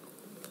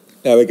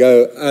 There we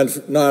go. And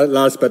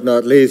last but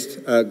not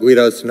least,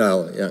 Guido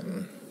Snell. Yeah.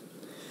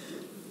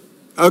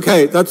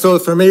 Okay, that's all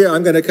from me.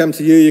 I'm going to come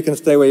to you. You can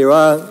stay where you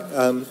are.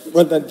 Do you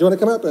want to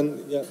come up?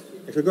 And yeah,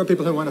 if we've got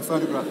people who want to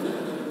photograph.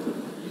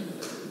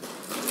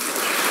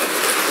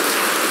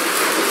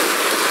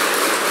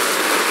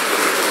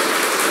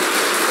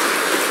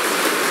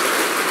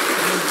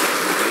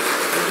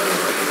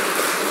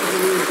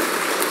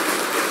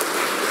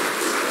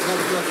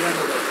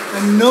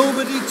 And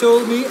nobody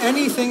told me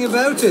anything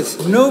about it.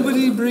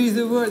 Nobody breathed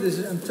a word.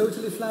 I'm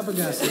totally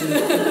flabbergasted.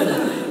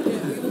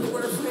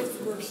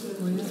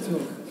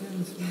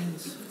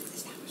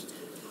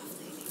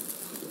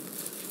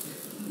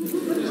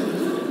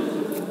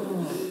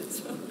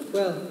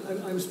 Well,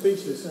 I'm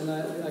speechless, and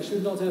I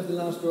should not have the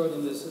last word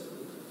on this.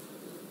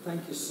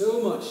 Thank you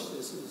so much.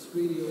 This is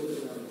really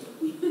overwhelming.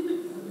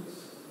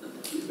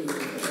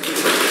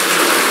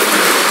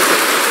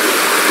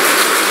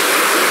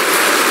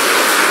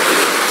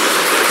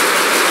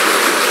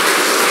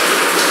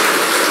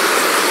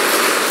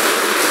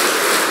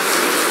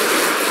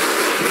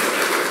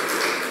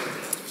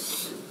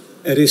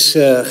 Er is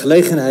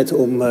gelegenheid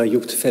om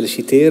Joep te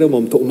feliciteren, om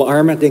hem te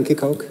omarmen, denk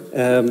ik ook.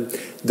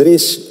 Er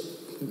is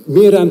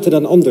meer ruimte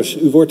dan anders.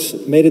 U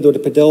wordt mede door de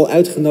padel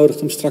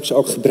uitgenodigd om straks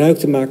ook gebruik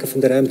te maken van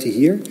de ruimte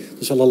hier.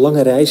 Er zal een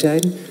lange rij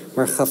zijn,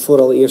 maar ga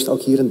vooral eerst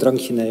ook hier een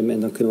drankje nemen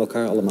en dan kunnen we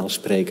elkaar allemaal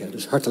spreken.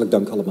 Dus hartelijk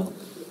dank allemaal.